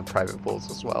dwellings have private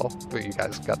pools as well. But you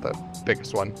guys got the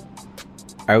biggest one.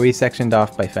 Are we sectioned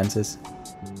off by fences?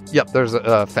 Yep, there's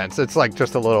a fence. It's like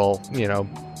just a little,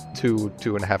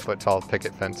 2.5 foot tall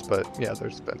picket fence, but yeah,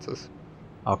 there's fences.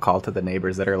 I'll call to the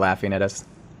neighbors that are laughing at us.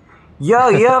 Yo,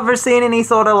 you ever seen any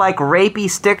sort of like rapey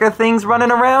sticker things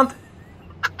running around?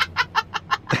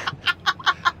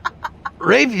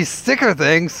 Rapey sticker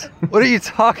things? What are you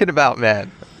talking about,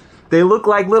 man? They look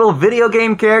like little video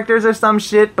game characters or some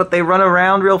shit, but they run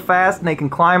around real fast and they can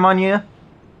climb on you.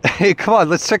 Hey, come on,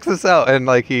 let's check this out. And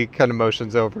like he kind of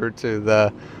motions over to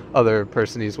the other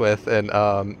person he's with,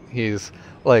 and he's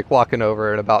like walking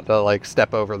over and about to like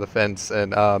step over the fence,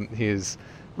 and he's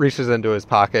reaches into his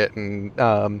pocket and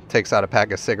takes out a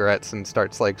pack of cigarettes and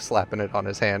starts like slapping it on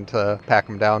his hand to pack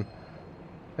them down.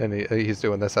 And he's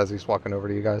doing this as he's walking over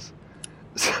to you guys.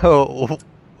 So,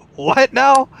 what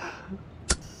now?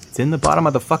 It's in the bottom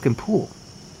of the fucking pool.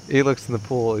 He looks in the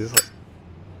pool. He's like,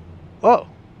 "Whoa,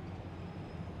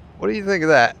 what do you think of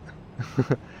that?"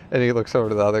 And he looks over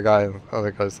to the other guy, and the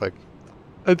other guy's like,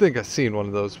 "I think I've seen one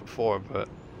of those before, but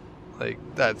like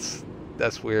that's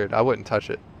weird. I wouldn't touch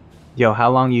it." Yo,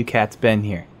 how long you cats been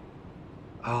here?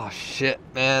 Oh shit,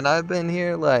 man! I've been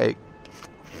here like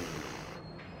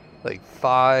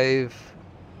 5,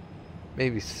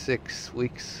 maybe 6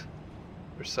 weeks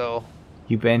or so.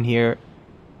 You been here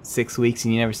 6 weeks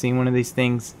and you never seen one of these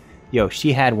things? Yo,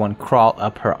 she had one crawl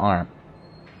up her arm.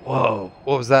 Whoa,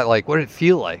 what was that like? What did it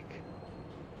feel like?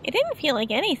 It didn't feel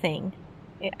like anything.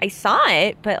 I saw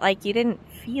it, but like you didn't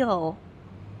feel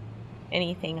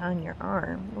anything on your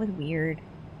arm. It was weird.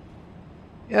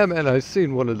 Yeah, man, I've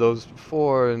seen one of those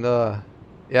before, and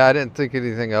yeah, I didn't think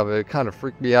anything of it. It kind of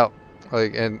freaked me out,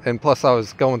 like, and plus I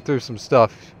was going through some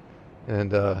stuff,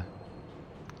 and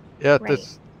yeah,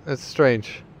 Right. that's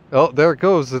strange. Oh, there it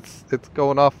goes. It's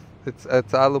going off. It's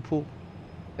out of the pool.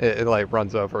 It like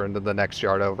runs over into the next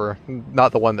yard over,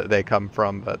 not the one that they come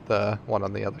from, but the one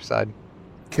on the other side.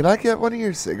 Can I get one of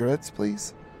your cigarettes,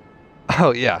 please?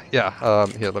 Oh yeah.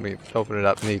 Here, let me open it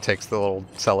up. And he takes the little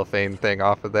cellophane thing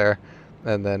off of there,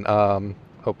 and then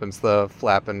opens the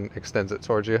flap and extends it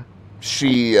towards you.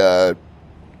 She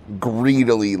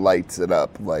greedily lights it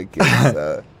up like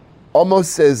it's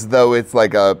almost as though it's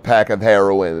like a pack of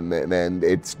heroin, and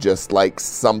it's just like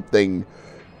something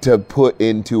to put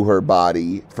into her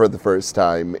body for the first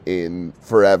time in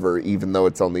forever, even though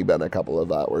it's only been a couple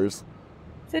of hours.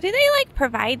 So do they like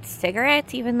provide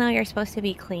cigarettes even though you're supposed to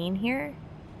be clean here?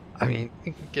 I mean,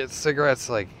 you can get cigarettes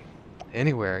like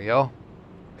anywhere, yo.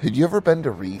 Had you ever been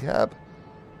to rehab?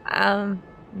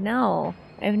 No.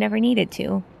 I've never needed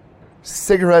to.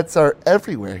 Cigarettes are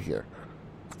everywhere here.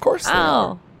 Of course they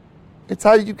are. Oh. It's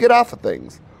how you get off of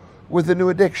things with a new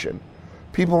addiction.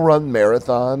 People run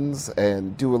marathons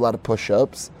and do a lot of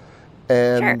push-ups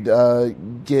and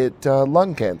get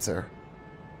lung cancer.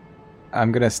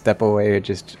 I'm gonna step away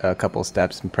just a couple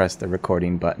steps and press the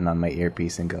recording button on my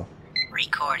earpiece and go,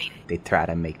 Recording. they try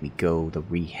to make me go to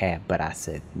rehab, but I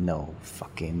said no,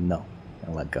 fucking no,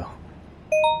 and let go.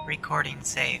 Recording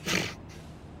saved.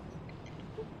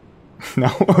 No,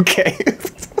 okay.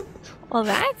 Well,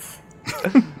 that's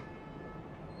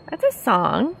a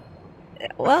song.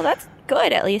 Well, that's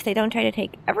good. At least they don't try to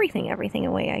take everything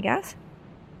away, I guess.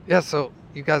 Yeah, so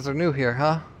you guys are new here,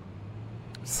 huh?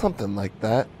 Something like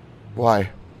that. Why?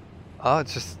 Oh,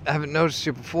 it's just I haven't noticed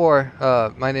you before.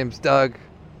 My name's Doug.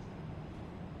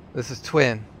 This is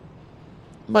Twin.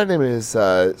 My name is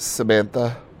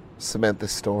Samantha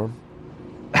Storm.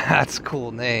 That's a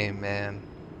cool name, man.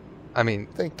 I mean,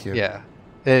 Thank you. yeah.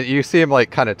 And you see him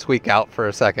like kind of tweak out for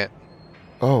a second.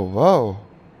 Oh, whoa.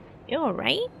 You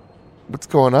alright? What's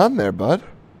going on there, bud?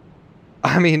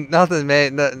 I mean, nothing,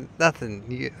 man.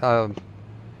 Nothing.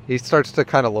 He starts to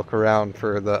kind of look around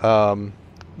for the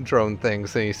drone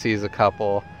things, and he sees a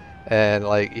couple, and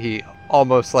like he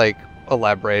almost like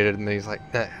elaborated, and he's like,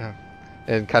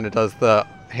 and kind of does the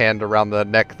hand around the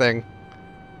neck thing,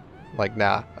 like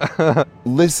nah.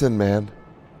 Listen, man.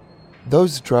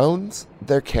 Those drones,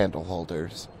 they're candle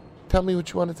holders. Tell me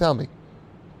what you want to tell me.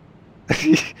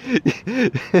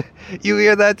 You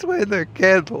hear that, Twin? They're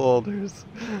candle holders.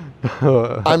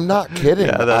 I'm not kidding.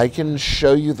 Yeah, I can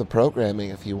show you the programming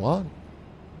if you want.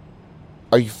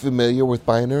 Are you familiar with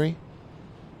binary?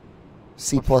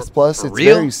 C++? It's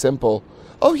real? very simple.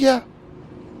 Oh, yeah.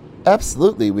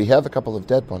 Absolutely. We have a couple of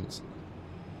dead ones.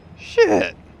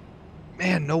 Shit.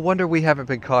 Man, no wonder we haven't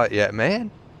been caught yet, man.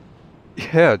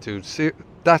 Yeah, dude. See,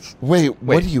 that's... Wait,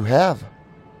 what do you have?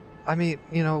 I mean,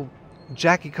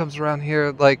 Jackie comes around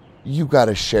here like... You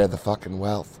gotta share the fucking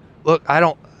wealth. Look,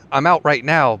 I'm out right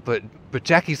now, but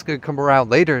Jackie's gonna come around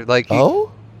later. Like,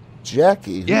 Oh?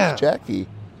 Jackie? Yeah. Who's Jackie?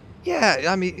 Yeah,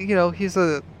 I mean, he's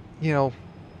a,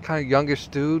 kind of youngish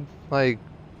dude. Like,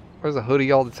 wears a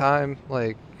hoodie all the time.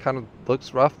 Like, kind of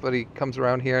looks rough, but he comes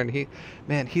around here and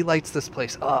he lights this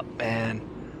place up, man.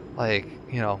 Like,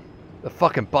 the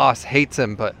fucking boss hates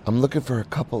him, but... I'm looking for a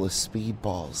couple of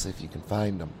speedballs if you can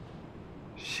find them.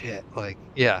 Shit, like,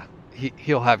 yeah,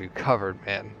 he'll have you covered,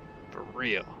 man. For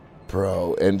real.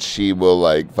 Bro, and she will,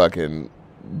 like, fucking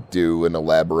do an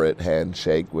elaborate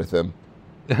handshake with him.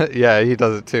 Yeah, he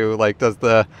does it too. Like,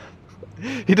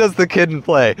 he does the kid and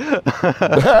play.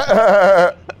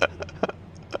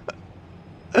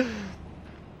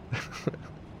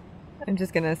 I'm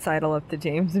just gonna sidle up to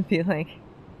James and be like,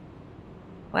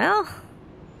 Well,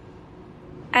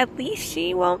 at least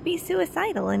she won't be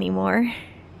suicidal anymore.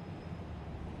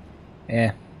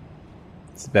 Yeah.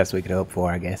 It's the best we could hope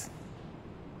for, I guess.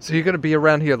 So you're gonna be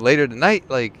around here later tonight?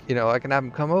 Like, I can have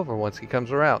him come over once he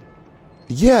comes around.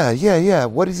 Yeah.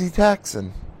 What is he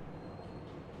taxing?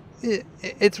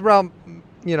 It's around,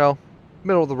 middle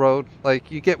of the road.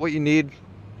 Like, you get what you need.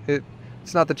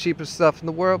 It's not the cheapest stuff in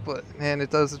the world, but, man, it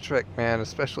does the trick, man,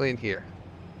 especially in here.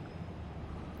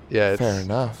 Yeah, Fair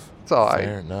enough. It's all right.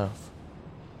 Fair enough.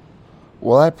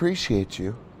 Well, I appreciate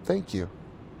you. Thank you.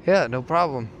 Yeah, no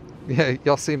problem. Yeah,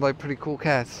 y'all seem like pretty cool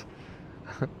cats.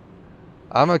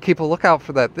 I'm gonna keep a lookout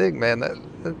for that thing, man.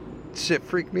 That shit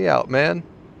freaked me out, man.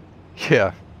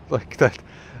 Yeah, like that.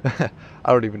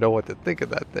 I don't even know what to think of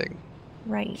that thing.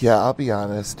 Right. Yeah, I'll be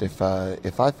honest. If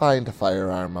I find a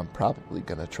firearm, I'm probably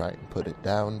gonna try and put it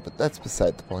down, but that's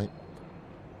beside the point.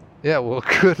 Yeah, well,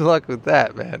 good luck with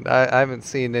that, man. I haven't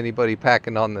seen anybody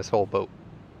packing on this whole boat.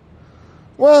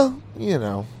 Well,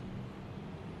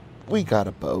 we got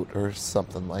a boat or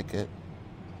something like it.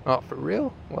 Oh, for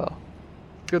real? Well,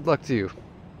 good luck to you.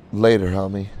 Later,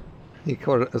 homie. He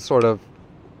sort of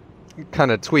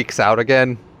kind of tweaks out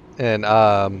again and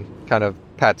kind of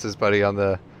pats his buddy on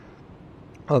the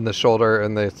shoulder,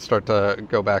 and they start to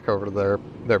go back over to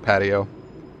their patio.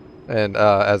 And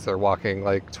as they're walking,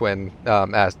 like, Twin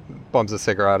bums a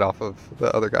cigarette off of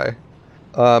the other guy.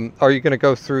 Are you going to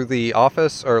go through the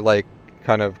office, or like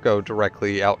kind of go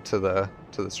directly out to the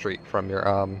street from your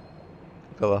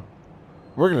villa?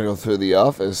 We're gonna go through the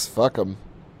office. Fuck 'em.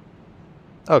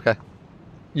 Okay.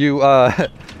 You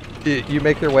you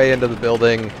make your way into the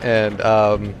building, and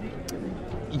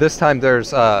this time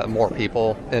there's more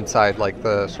people inside, like,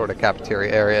 the sort of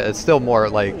cafeteria area. It's still more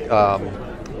like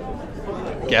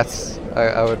guests,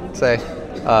 I would say,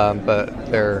 but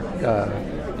they're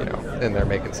in there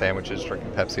making sandwiches,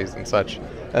 drinking Pepsis and such.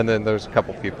 And then there's a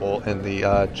couple people in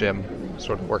the gym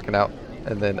sort of working out.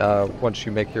 And then once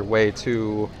you make your way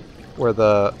to where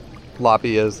the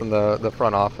lobby is in the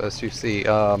front office, you see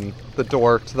the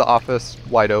door to the office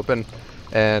wide open,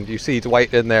 and you see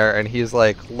Dwight in there, and he's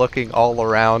like looking all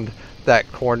around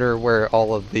that corner where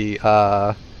all of the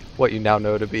what you now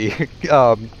know to be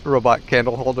robot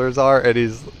candle holders are, and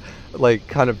he's like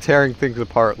kind of tearing things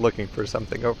apart looking for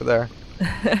something over there.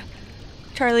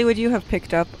 Charlie, would you have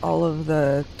picked up all of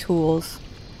the tools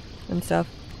and stuff?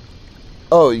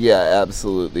 Oh, yeah,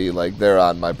 absolutely. Like, they're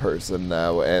on my person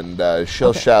now, and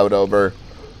she'll shout over,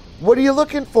 "What are you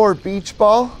looking for, beach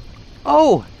ball?"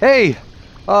 Oh, hey!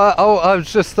 I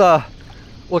was just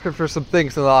looking for some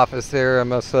things in the office here. I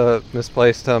must have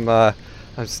misplaced them.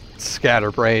 I'm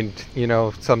scatterbrained,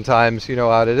 sometimes, you know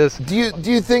how it is. Do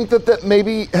you think that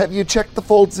maybe, have you checked the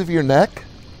folds of your neck?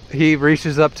 He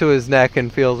reaches up to his neck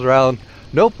and feels around.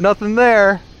 Nope, nothing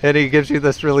there. And he gives you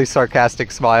this really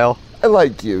sarcastic smile. I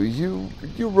like you. You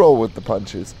roll with the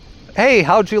punches. Hey,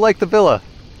 how'd you like the villa?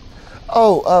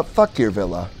 Oh, fuck your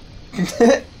villa.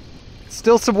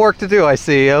 Still some work to do, I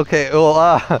see. Okay,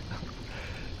 well,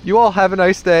 you all have a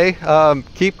nice day.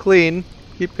 Keep clean,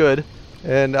 keep good,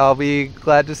 and I'll be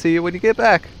glad to see you when you get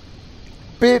back.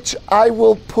 Bitch, I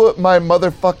will put my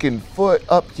motherfucking foot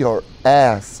up your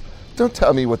ass. Don't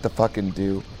tell me what to fucking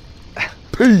do.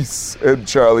 Peace. And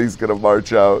Charlie's gonna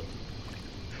march out.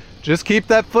 Just keep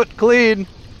that foot clean.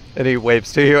 And he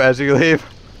waves to you as you leave.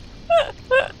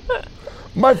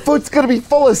 My foot's gonna be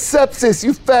full of sepsis,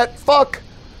 you fat fuck!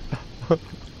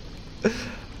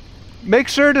 Make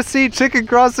sure to see Chicken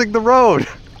Crossing the Road.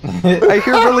 I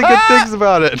hear really good things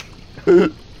about it.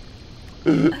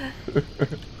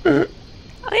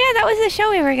 Oh yeah, that was the show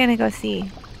we were gonna go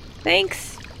see.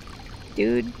 Thanks,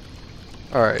 dude.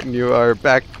 Alright, and you are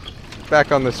back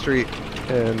on the street,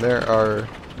 and there are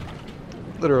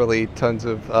literally tons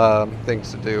of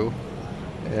things to do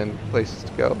and places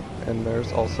to go. And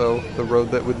there's also the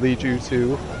road that would lead you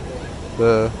to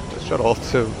the shuttle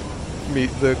to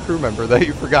meet the crew member that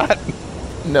you forgot.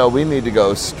 No, we need to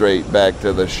go straight back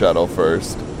to the shuttle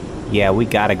first. Yeah, we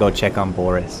gotta go check on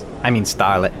Boris. I mean,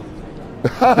 Starlet.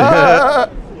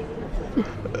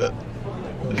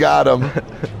 Got him.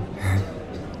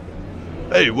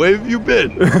 Hey, where have you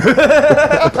been?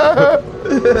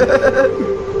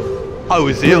 I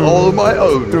was here all on my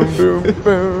own.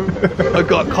 I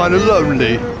got kind of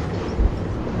lonely.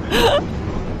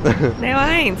 Now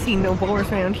I ain't seen no Boris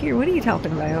around here. What are you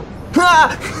talking about?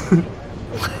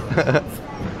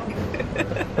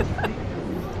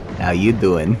 How you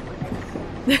doing?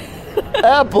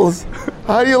 Apples.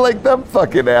 How do you like them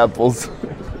fucking apples?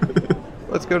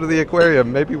 Let's go to the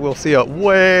aquarium. Maybe we'll see a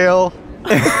whale.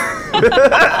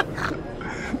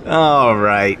 All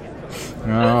right.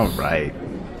 All right.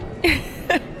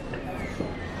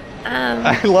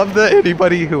 I love that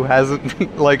anybody who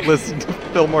hasn't listened to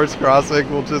Fillmore's Crossing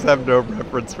will just have no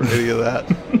reference for any of that.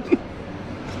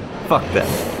 Fuck them.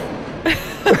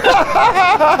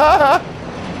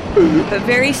 But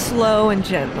very slow and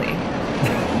gently.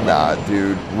 Nah,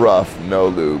 dude. Rough, no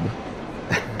lube.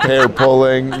 Hair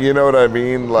pulling, you know what I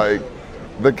mean? Like,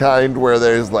 the kind where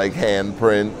there's,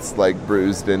 handprints,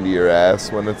 bruised into your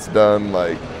ass when it's done.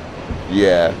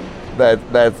 Yeah.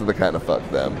 That's the kind of fuck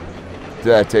them.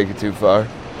 Did I take it too far?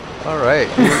 All right.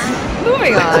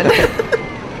 Moving on.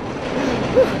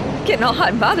 Getting all hot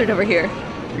and bothered over here.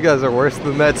 You guys are worse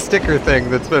than that sticker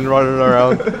thing that's been running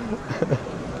around.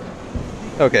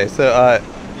 Okay, so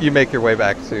you make your way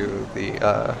back to the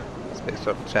Space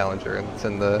Shuttle Challenger, and it's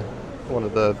in one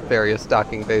of the various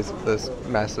docking bays of this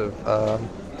massive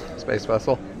space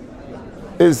vessel.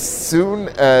 As soon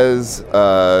as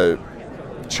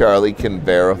Charlie can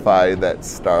verify that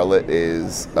Starlet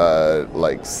is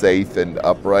safe and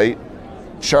upright,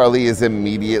 Charlie is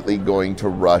immediately going to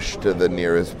rush to the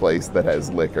nearest place that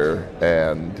has liquor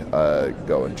and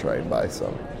go and try and buy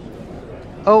some.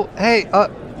 Oh, hey,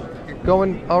 you're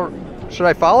going. Oh, should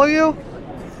I follow you?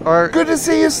 Or good to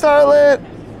see you, Starlet.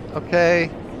 Okay.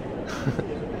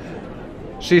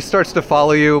 She starts to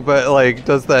follow you, but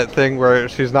does that thing where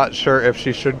she's not sure if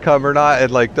she should come or not,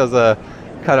 and does a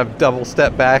kind of double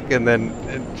step back, and then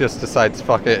just decides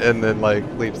fuck it, and then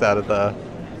leaves out of the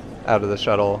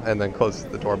shuttle, and then closes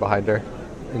the door behind her,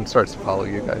 and starts to follow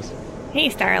you guys. Hey,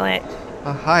 Starlet.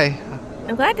 Hi.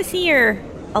 I'm glad to see you're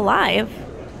alive.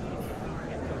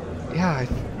 Yeah,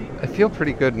 I feel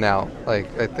pretty good now. I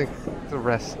think the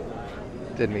rest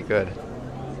did me good.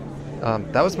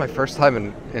 That was my first time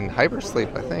in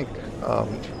hypersleep, I think. Oh,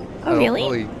 I don't really?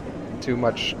 really do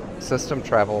much system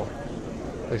travel.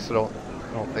 At least I don't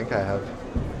think I have.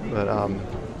 But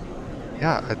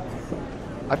yeah,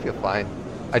 I feel fine.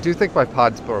 I do think my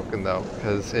pod's broken though,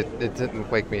 because it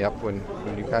didn't wake me up when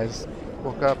you guys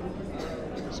woke up.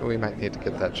 So we might need to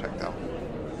get that checked out.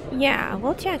 Yeah,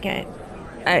 we'll check it.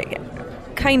 I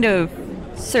kind of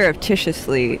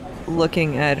surreptitiously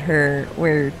looking at her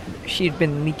where she'd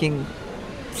been leaking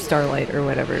starlight or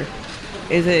whatever.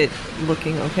 Is it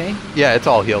looking okay? Yeah, it's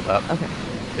all healed up. Okay.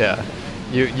 Yeah,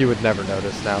 you would never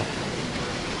notice now.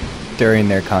 During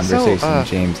their conversation, So,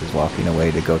 James is walking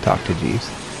away to go talk to Jeeves.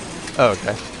 Oh,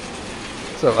 okay.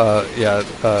 So, yeah,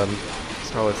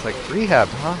 Starlet's rehab,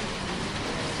 huh?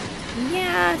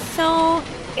 Yeah, so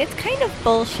it's kind of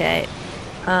bullshit.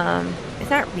 It's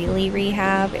not really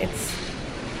rehab, it's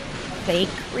fake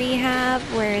rehab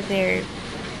where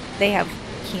they have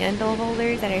candle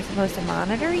holders that are supposed to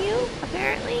monitor you,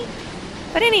 apparently.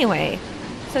 But anyway,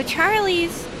 so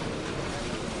Charlie's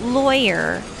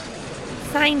lawyer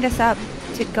signed us up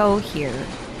to go here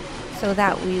so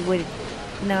that we would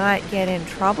not get in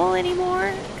trouble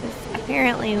anymore, because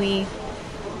apparently we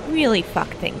really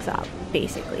fucked things up,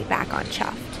 basically, back on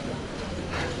Chuffed.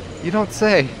 You don't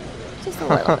say. Just a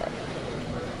little bit.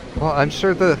 Well, I'm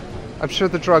sure the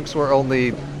drugs were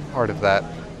only part of that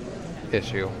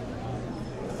issue.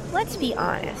 Let's be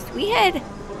honest, we had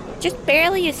just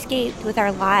barely escaped with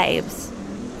our lives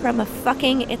from a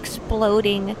fucking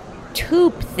exploding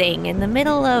tube thing in the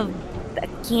middle of a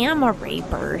gamma ray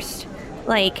burst.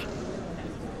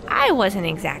 I I wasn't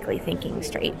exactly thinking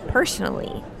straight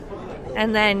personally.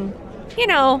 And then, you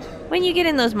know, when you get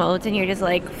in those modes and you're just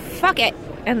like, fuck it,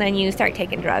 and then you start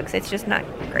taking drugs, it's just not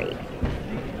great.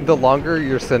 The longer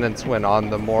your sentence went on,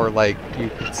 the more like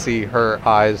you could see her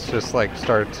eyes just like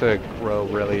start to grow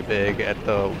really big at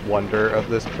the wonder of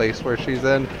this place where she's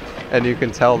in, and you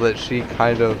can tell that she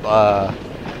kind of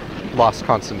lost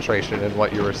concentration in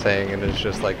what you were saying and is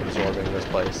just like absorbing this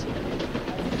place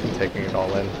and taking it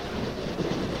all in.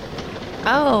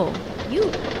 Oh, you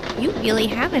really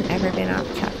haven't ever been off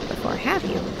Chuck before, have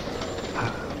you?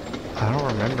 I don't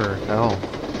remember, no.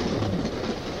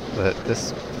 But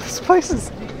this place is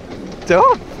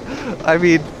dope. I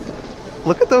mean,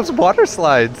 look at those water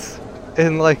slides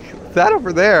and like that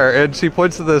over there. And she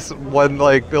points to this one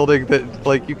like building that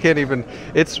like you can't even.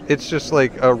 It's just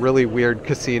like a really weird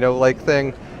casino-like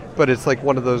thing, but it's like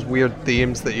one of those weird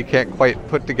themes that you can't quite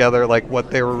put together like what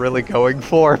they were really going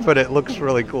for. But it looks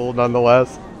really cool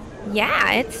nonetheless.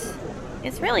 Yeah,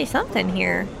 it's really something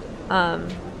here. Yeah.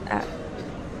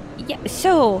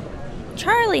 So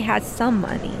Charlie has some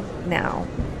money now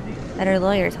that our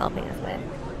lawyer's helping us with.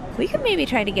 We could maybe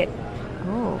try to get...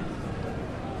 Oh.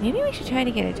 Maybe we should try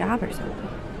to get a job or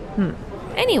something.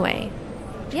 Anyway.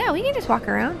 Yeah, we can just walk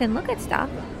around and look at stuff.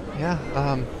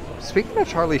 Yeah, speaking of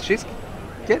Charlie, she's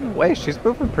getting away. She's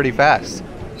moving pretty fast.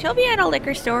 She'll be at a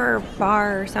liquor store or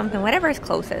bar or something, whatever's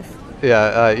closest.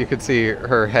 Yeah, you can see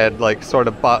her head like sort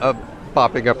of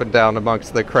bopping up and down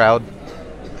amongst the crowd.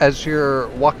 As you're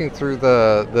walking through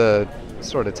the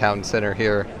sort of town center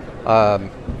here,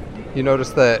 you notice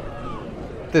that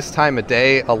this time of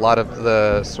day, a lot of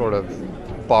the sort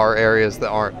of bar areas that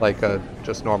aren't like a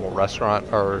just normal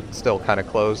restaurant are still kind of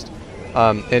closed.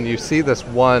 And you see this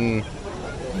one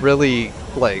really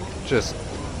like just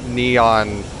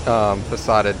neon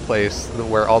facaded place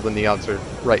where all the neons are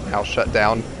right now shut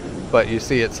down. But you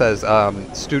see it says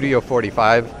Studio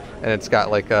 45, and it's got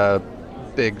like a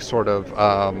big sort of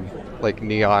like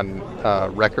neon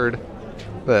record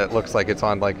that looks like it's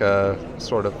on like a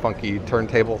sort of funky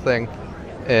turntable thing.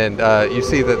 And you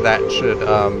see that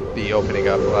should be opening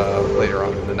up later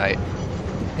on in the night.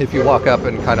 If you walk up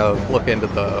and kind of look into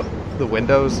the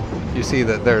windows, you see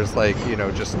that there's like, you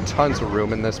know, just tons of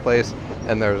room in this place,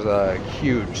 and there's a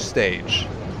huge stage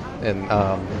in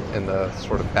the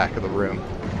sort of back of the room.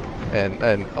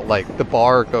 And like the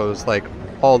bar goes like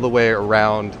all the way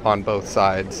around on both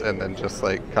sides, and then just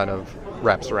like kind of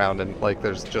wraps around, and like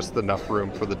there's just enough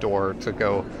room for the door to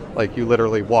go, like you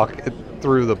literally walk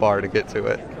through the bar to get to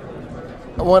it.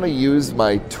 I want to use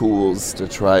my tools to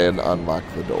try and unlock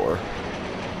the door.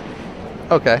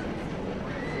 Okay.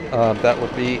 That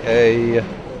would be a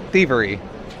thievery.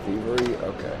 Thievery?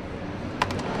 Okay.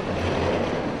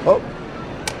 Oh.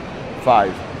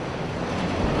 5.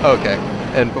 Okay.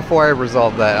 And before I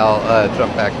resolve that, I'll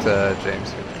jump back to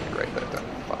James. Write that down.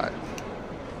 5.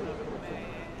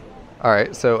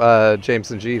 Alright, so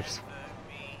James and Jeeves.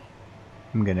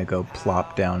 I'm gonna go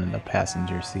plop down in the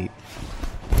passenger seat.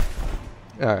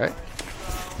 Alright.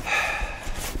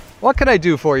 What can I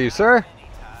do for you, sir?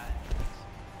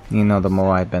 You know, the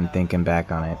more I've been thinking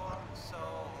back on it,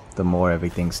 the more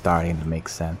everything's starting to make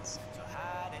sense.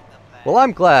 Well,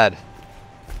 I'm glad.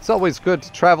 It's always good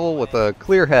to travel with a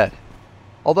clear head.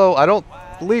 Although I don't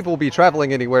believe we'll be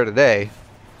traveling anywhere today.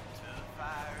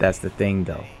 That's the thing,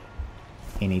 though.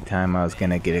 Anytime I was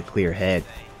gonna get a clear head,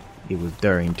 it was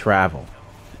during travel.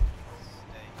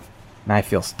 And I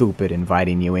feel stupid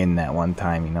inviting you in that one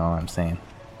time, you know what I'm saying?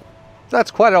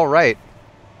 That's quite alright.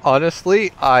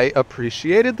 Honestly, I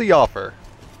appreciated the offer.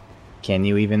 Can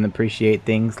you even appreciate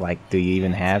things? Like, do you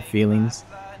even have feelings?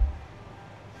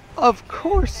 Of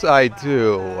course I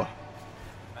do.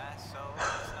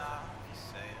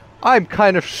 I'm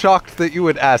kind of shocked that you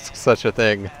would ask such a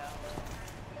thing.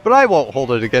 But I won't hold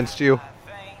it against you.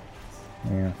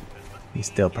 Yeah. You're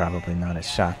still probably not as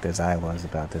shocked as I was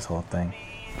about this whole thing.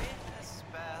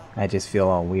 I just feel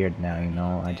all weird now, you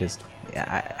know?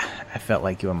 I felt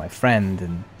like you were my friend,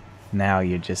 and now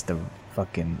you're just a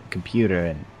fucking computer,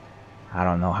 and I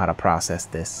don't know how to process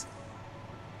this.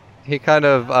 He kind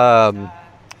of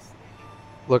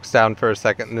looks down for a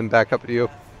second and then back up at you.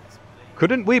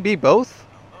 Couldn't we be both?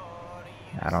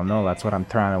 I don't know, that's what I'm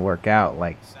trying to work out.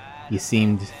 Like, you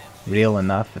seemed real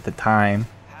enough at the time,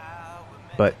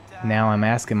 but now I'm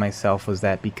asking myself, was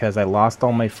that because I lost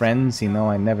all my friends? You know,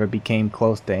 I never became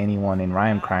close to anyone in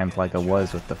Rhyme Crimes like I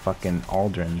was with the fucking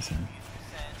Aldrins, and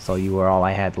so you were all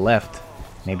I had left.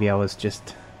 Maybe I was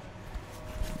just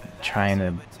trying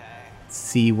to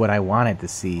see what I wanted to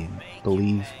see and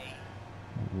believe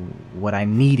what I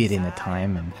needed in the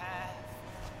time, and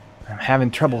I'm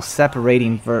having trouble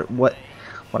separating for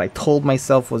what I told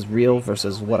myself was real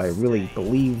versus what I really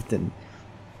believed, and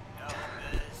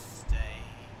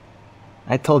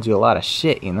I told you a lot of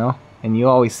shit, you know? And you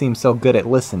always seem so good at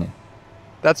listening.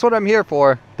 That's what I'm here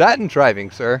for. That and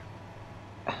driving, sir.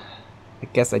 I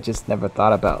guess I just never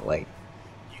thought about, like,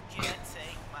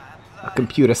 a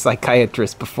computer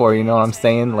psychiatrist before, you know what I'm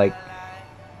saying? Like,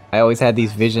 I always had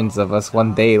these visions of us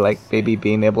one day, like, maybe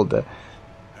being able to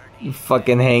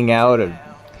fucking hang out or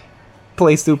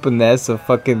play Super NES or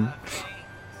fucking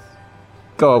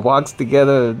go on walks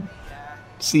together,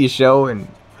 see a show, and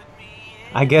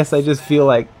I guess I just feel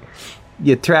like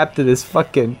you're trapped in this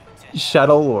fucking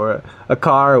shuttle or a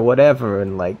car or whatever,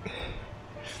 and like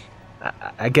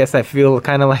I guess I feel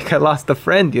kind of like I lost a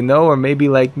friend, you know, or maybe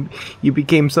like you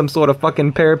became some sort of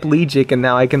fucking paraplegic and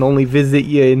now I can only visit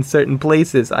you in certain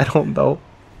places. I don't know.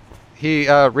 He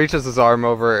reaches his arm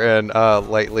over and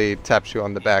lightly taps you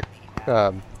on the back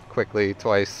quickly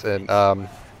twice and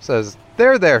says,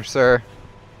 there, sir.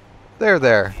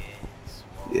 There.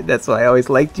 That's why I always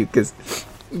liked you, because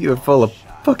you're full of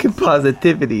fucking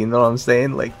positivity, you know what I'm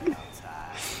saying? Like,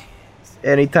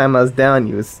 anytime I was down,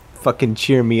 you was fucking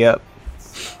cheer me up.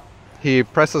 He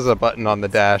presses a button on the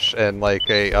dash and like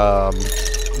a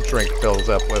drink fills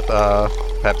up with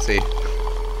Pepsi.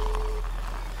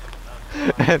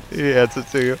 And he hands it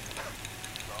to you.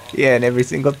 Yeah, and every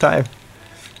single time,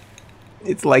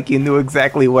 it's like you knew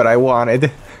exactly what I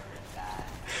wanted.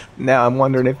 Now I'm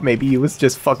wondering if maybe you was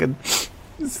just fucking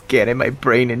scanning my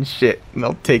brain and shit, and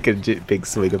I'll take a big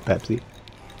swig of Pepsi.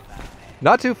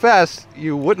 Not too fast,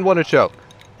 you wouldn't want to choke.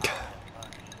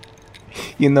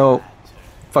 You know,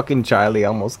 fucking Charlie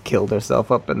almost killed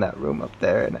herself up in that room up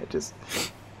there, and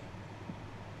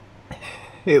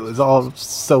it was all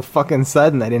so fucking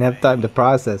sudden, I didn't have time to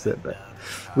process it, but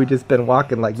we just been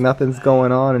walking like nothing's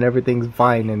going on and everything's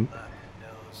fine, and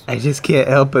I just can't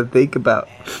help but think about,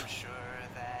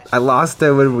 I lost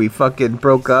her when we fucking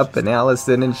broke up, and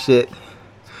Allison and shit,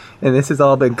 and this has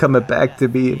all been coming back to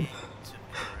me,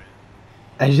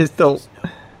 and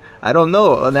I don't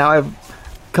know, now I've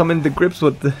come into grips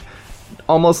with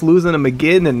almost losing him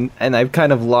again, and I've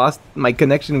kind of lost my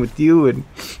connection with you, and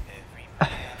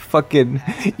fucking,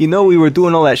 you know, we were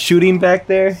doing all that shooting back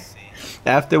there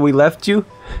after we left you.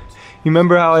 You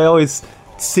remember how I always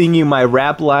sing you my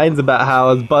rap lines about how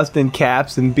I was busting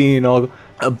caps and being all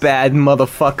a bad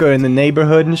motherfucker in the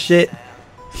neighborhood and shit?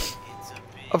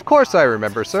 Of course I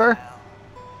remember, sir.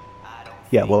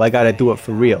 Yeah, well, I gotta do it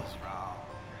for real.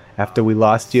 After we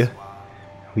lost you,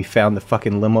 we found the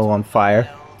fucking limo on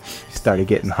fire. We started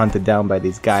getting hunted down by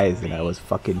these guys, and I was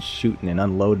fucking shooting and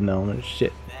unloading on their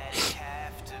shit.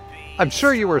 I'm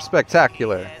sure you were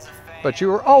spectacular, but you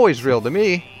were always real to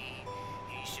me.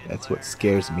 That's what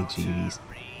scares me, GVs.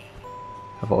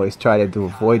 I've always tried to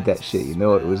avoid that shit, you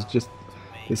know? It was just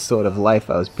this sort of life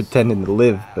I was pretending to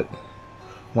live, but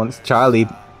once Charlie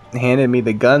handed me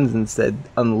the guns and said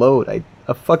unload, I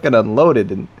fucking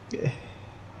unloaded, and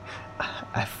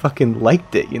I fucking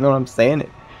liked it, you know what I'm saying? It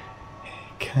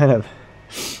kind of,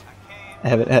 I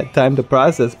haven't had time to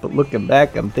process, but looking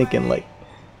back, I'm thinking like,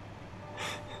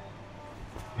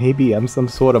 maybe I'm some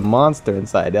sort of monster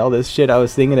inside. All this shit I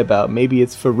was thinking about, maybe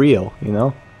it's for real, you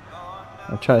know?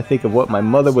 I'm trying to think of what my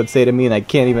mother would say to me, and I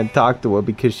can't even talk to her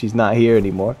because she's not here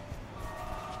anymore.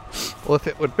 Well, if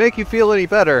it would make you feel any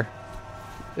better,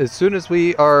 as soon as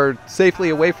we are safely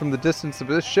away from the distance of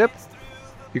this ship,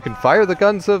 you can fire the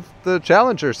guns of the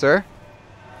Challenger, sir.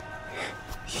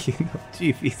 You know,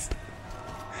 jeebies.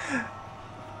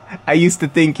 I used to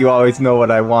think you always know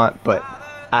what I want, but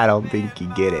I don't think you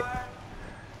get it.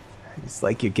 It's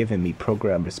like you're giving me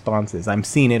programmed responses. I'm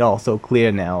seeing it all so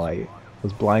clear now. I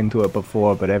was blind to it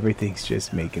before, but everything's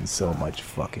just making so much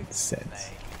fucking sense.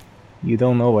 You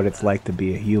don't know what it's like to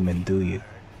be a human, do you?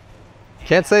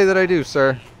 Can't say that I do,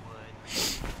 sir.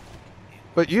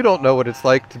 But you don't know what it's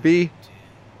like to be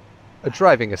a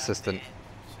driving assistant.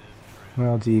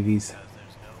 Well, GVs,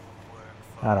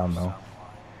 I don't know.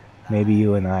 Maybe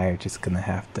you and I are just gonna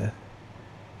have to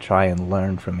try and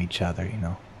learn from each other, you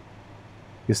know?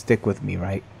 You stick with me,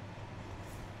 right?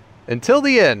 Until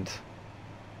the end.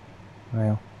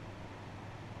 Well,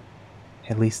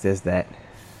 at least there's that.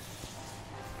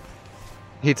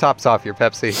 He tops off your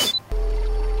Pepsi.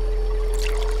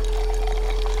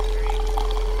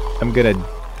 I'm gonna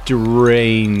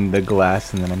drain the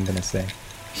glass, and then I'm gonna say,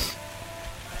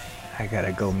 I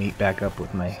gotta go meet back up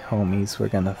with my homies. We're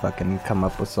gonna fucking come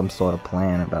up with some sort of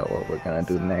plan about what we're gonna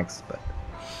do next, but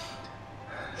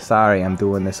sorry I'm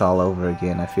doing this all over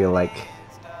again. I feel like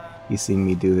you've seen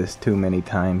me do this too many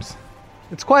times.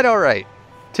 It's quite alright.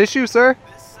 Tissue, sir?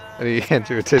 And he hands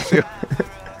you a tissue.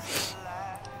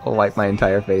 I'll wipe my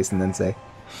entire face and then say,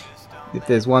 if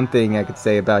there's one thing I could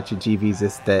say about you, GVs,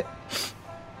 is that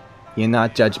you're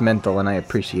not judgmental, and I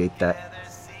appreciate that.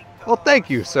 Well, thank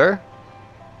you, sir.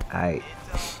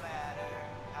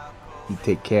 You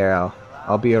take care.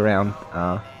 I'll be around.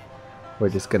 We're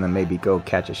just gonna maybe go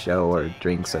catch a show or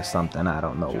drinks or something. I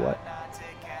don't know what.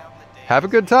 Have a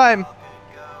good time.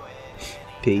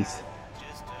 Peace.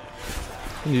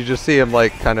 You just see him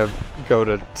like kind of go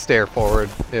to stare forward,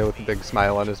 with a big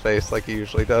smile on his face like he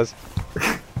usually does.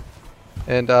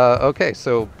 And okay,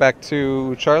 so back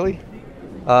to Charlie.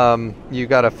 You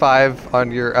got a 5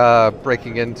 on your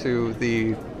breaking into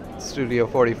the Studio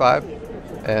 45,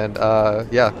 and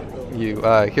yeah, you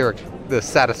hear the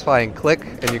satisfying click,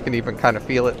 and you can even kind of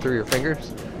feel it through your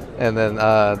fingers. And then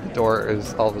the door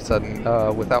is all of a sudden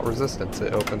without resistance.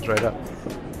 It opens right up.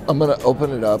 I'm gonna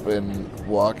open it up and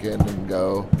walk in and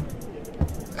go,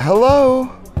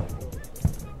 hello?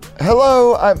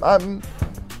 Hello, I'm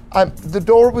the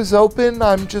door was open.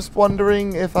 I'm just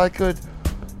wondering if I could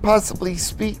possibly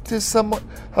speak to someone.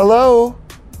 Hello?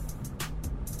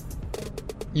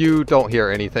 You don't hear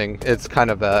anything. It's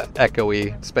kind of a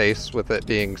echoey space with it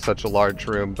being such a large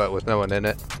room, but with no one in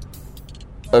it.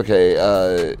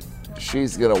 Okay,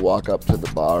 she's gonna walk up to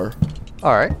the bar.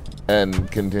 Alright.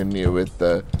 And continue with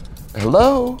the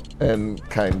hello, and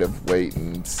kind of wait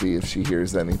and see if she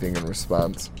hears anything in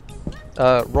response.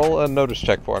 Roll a notice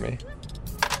check for me.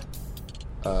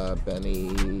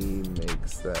 Benny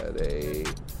makes that a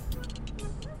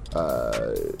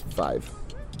 5.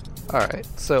 Alright,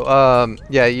 so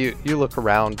yeah, you look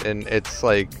around and it's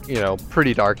like,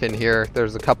 pretty dark in here.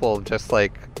 There's a couple of just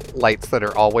like lights that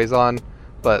are always on,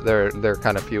 but they're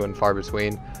kind of few and far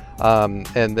between.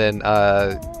 And then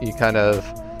you kind of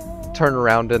turn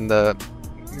around and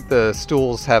the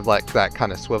stools have like that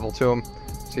kind of swivel to them.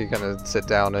 So you kind of sit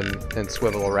down and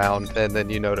swivel around, and then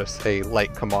you notice a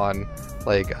light come on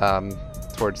like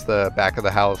towards the back of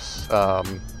the house,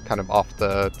 kind of off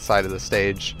the side of the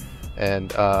stage.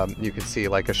 And you can see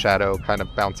like a shadow kind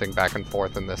of bouncing back and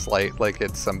forth in this light, like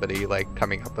it's somebody like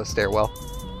coming up a stairwell.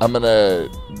 I'm gonna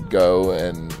go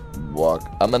and walk.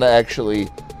 I'm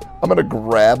gonna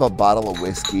grab a bottle of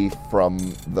whiskey from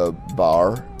the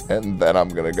bar, and then I'm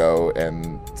gonna go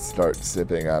and start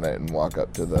sipping on it and walk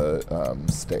up to the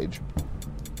stage.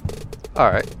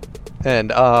 Alright.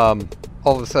 And all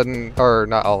of a sudden, or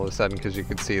not all of a sudden, because you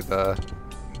can see the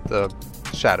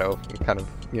shadow kind of,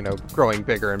 growing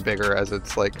bigger and bigger as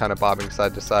it's like kind of bobbing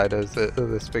side to side as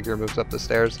this figure moves up the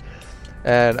stairs.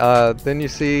 And then you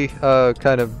see a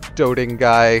kind of doting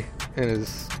guy in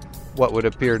his what would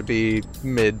appear to be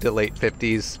mid to late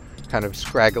 50s, kind of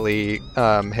scraggly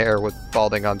hair with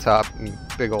balding on top and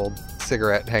big old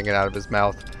cigarette hanging out of his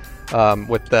mouth,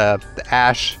 with the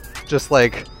ash just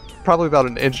like probably about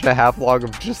 1.5 inches long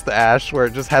of just the ash, where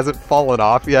it just hasn't fallen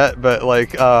off yet, but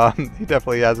like he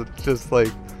definitely hasn't just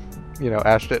like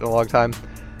ashed it in a long time.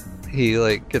 He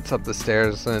like gets up the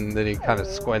stairs and then he kind of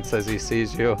squints as he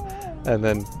sees you, and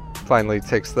then finally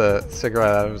takes the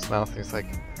cigarette out of his mouth and he's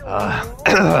like,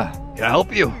 can I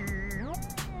help you?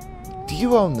 Do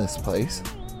you own this place?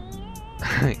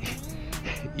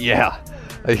 Yeah,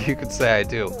 you could say I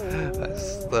do.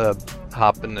 It's the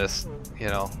hoppinest,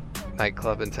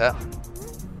 nightclub in town.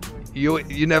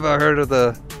 You never heard of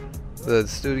the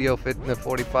Studio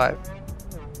 45?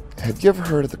 Have you ever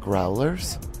heard of the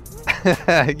Growlers?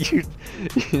 you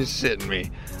shitting me?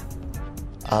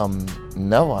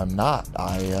 No, I'm not.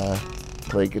 I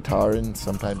play guitar and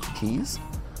sometimes keys.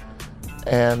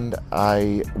 And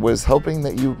I was hoping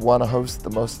that you'd want to host the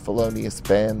most felonious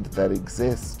band that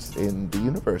exists in the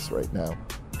universe right now.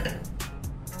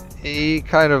 He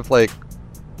kind of like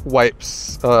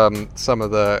wipes some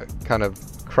of the kind of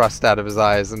crust out of his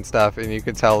eyes and stuff, and you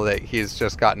can tell that he's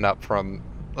just gotten up from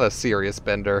a serious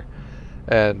bender.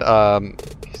 And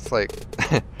he's like,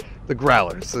 the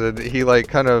Growlers. He like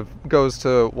kind of goes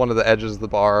to one of the edges of the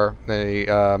bar, and he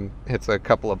hits a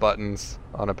couple of buttons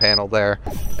on a panel there,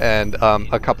 and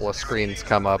a couple of screens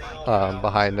come up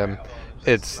behind him.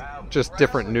 It's just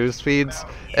different news feeds,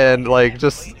 and like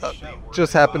just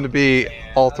happen to be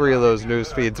all 3 of those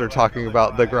news feeds are talking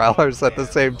about the Growlers at the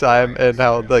same time, and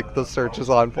how like the search is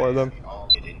on for them.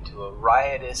 Into a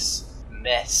riotous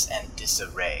mess and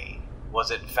disarray.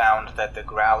 Was it found that the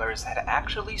Growlers had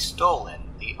actually stolen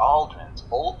the Aldrin's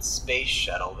old space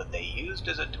shuttle that they used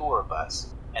as a tour bus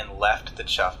and left the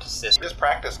chuffed system? This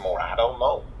practice mode, I don't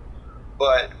know.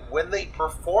 But when they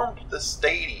performed the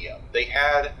stadium, they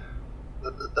had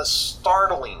the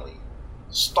startlingly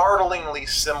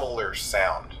similar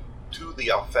sound to the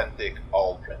authentic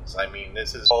Aldrins. I mean,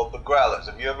 this is called the Growlers.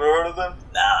 Have you ever heard of them?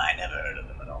 Nah, I never heard of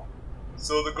them at all.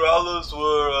 So the Growlers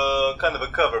were kind of a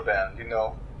cover band, you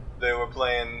know. They were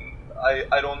playing,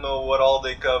 I don't know what all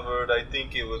they covered. I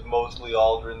think it was mostly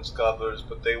Aldrin's covers,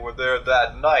 but they were there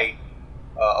that night,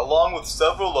 along with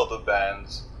several other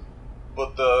bands.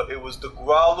 But it was the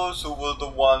Growlers who were the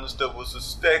ones that were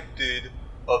suspected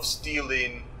of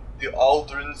stealing the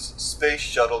Aldrin's Space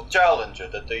Shuttle Challenger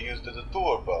that they used as a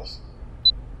tour bus.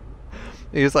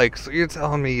 He's like, so you're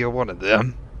telling me you're one of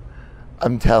them?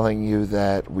 I'm telling you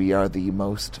that we are the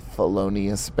most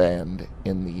felonious band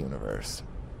in the universe.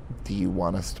 Do you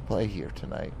want us to play here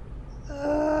tonight?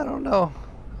 I don't know.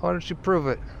 Why don't you prove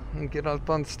it and get up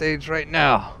on stage right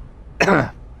now?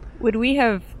 Would we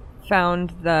have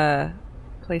found the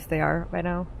place they are by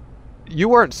now? You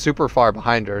weren't super far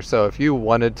behind her, so if you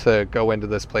wanted to go into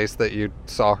this place that you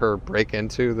saw her break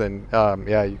into, then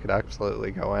yeah, you could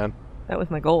absolutely go in. That was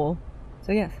my goal.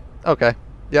 So yes. Okay.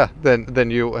 Yeah,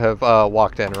 then you have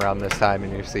walked in around this time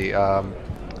and you see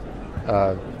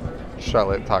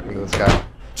Charlotte talking to this guy.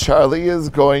 Charlie is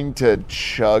going to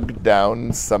chug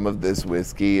down some of this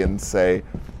whiskey and say,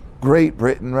 Great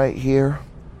Britain right here.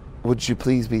 Would you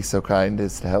please be so kind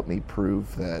as to help me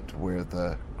prove that we're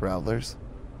the Growlers?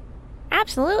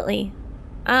 Absolutely.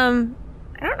 I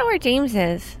don't know where James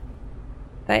is,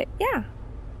 but yeah.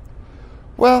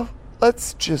 Well,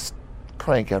 let's just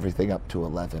crank everything up to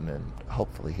 11 and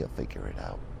hopefully he'll figure it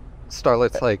out.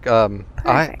 Starlet's like,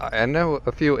 I know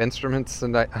a few instruments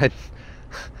and I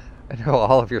know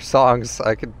all of your songs.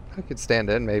 I could stand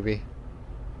in maybe.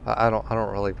 I don't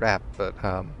really rap, but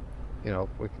you know,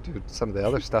 we could do some of the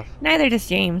other stuff. Neither does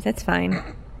James. That's fine.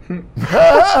 Fucking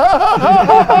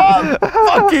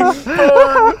burn!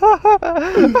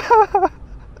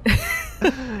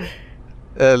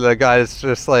 And the guy's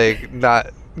just like not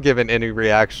giving any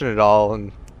reaction at all,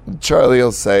 and Charlie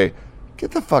will say, Get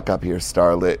the fuck up here,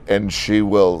 Starlet, and she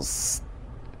will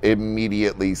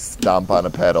immediately stomp on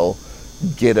a pedal,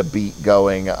 get a beat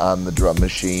going on the drum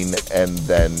machine, and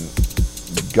then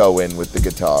go in with the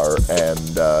guitar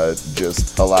and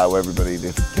just allow everybody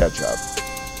to catch up.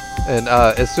 And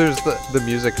as soon as the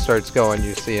music starts going,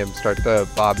 you see him start to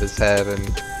bob his head,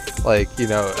 and like, you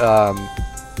know,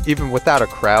 even without a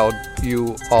crowd,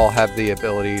 you all have the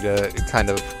ability to kind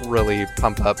of really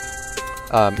pump up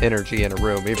energy in a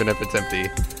room, even if it's empty.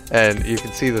 And you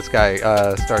can see this guy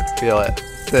start to feel it.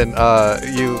 Then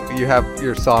you have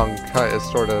your song kind of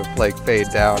sort of like fade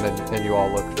down, and you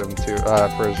all look at him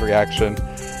for his reaction.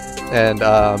 And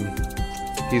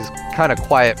he's kind of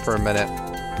quiet for a minute,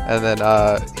 and then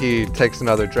he takes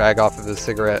another drag off of his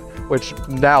cigarette, which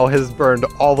now has burned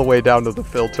all the way down to the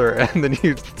filter. And then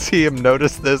you see him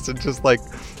notice this and just like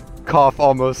cough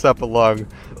almost up a lung.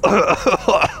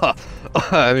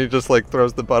 And he just like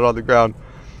throws the butt on the ground.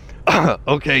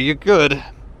 Okay, you're good.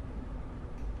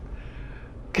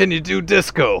 Can you do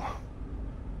disco?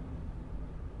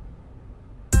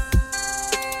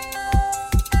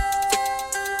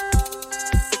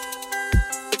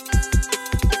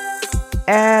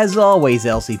 As always,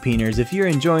 LCPners, if you're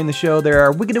enjoying the show, there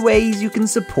are wicked ways you can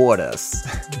support us.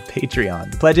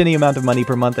 Patreon. Pledge any amount of money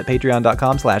per month at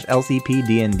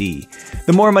patreon.com/LCPDND.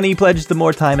 The more money you pledge, the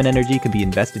more time and energy can be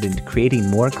invested into creating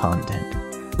more content.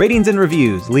 Ratings and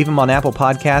reviews, leave them on Apple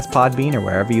Podcasts, Podbean, or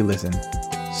wherever you listen.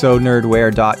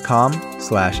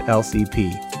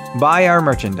 SoNerdware.com/LCP. Buy our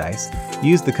merchandise.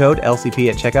 Use the code LCP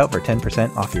at checkout for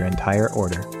 10% off your entire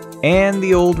order. And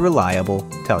the old reliable,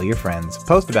 tell your friends,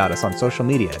 post about us on social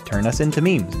media, turn us into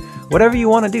memes, whatever you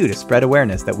want to do to spread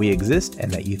awareness that we exist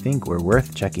and that you think we're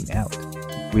worth checking out.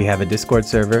 We have a Discord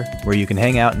server where you can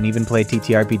hang out and even play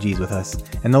TTRPGs with us,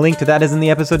 and the link to that is in the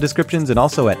episode descriptions and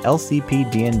also at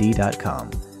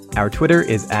lcpdnd.com. Our Twitter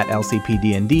is at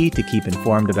lcpdnd to keep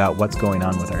informed about what's going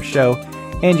on with our show,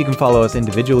 and you can follow us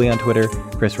individually on Twitter.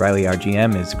 Chris Riley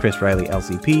RGM is Chris Riley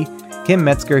LCP. Kim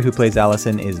Metzger, who plays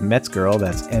Allison, is Metzgirl,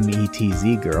 that's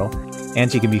M-E-T-Z girl,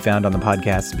 and she can be found on the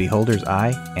podcasts Beholder's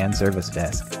Eye and Service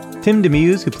Desk. Tim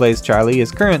DeMuse, who plays Charlie,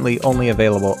 is currently only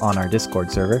available on our Discord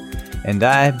server, and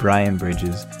I, Brian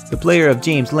Bridges, the player of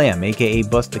James Lamb, aka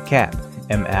Bust the Cap,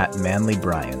 am at Manly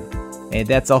Brian. And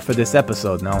that's all for this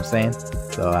episode, know what I'm saying?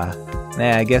 So,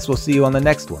 I guess we'll see you on the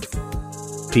next one.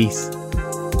 Peace.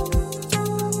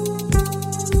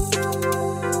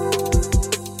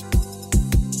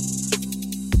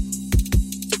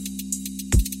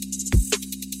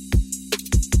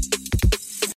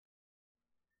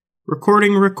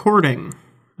 Recording.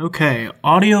 Okay,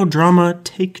 audio drama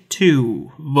take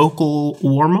 2. Vocal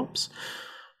warm-ups.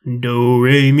 Do,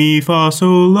 re, mi, fa,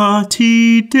 sol, la,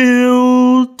 ti,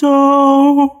 do,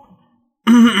 do.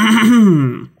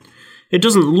 It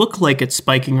doesn't look like it's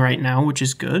spiking right now, which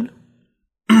is good.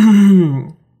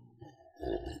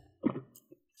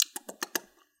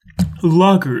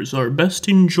 Lagers are best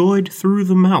enjoyed through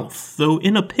the mouth, though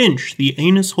in a pinch the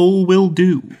anus hole will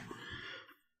do.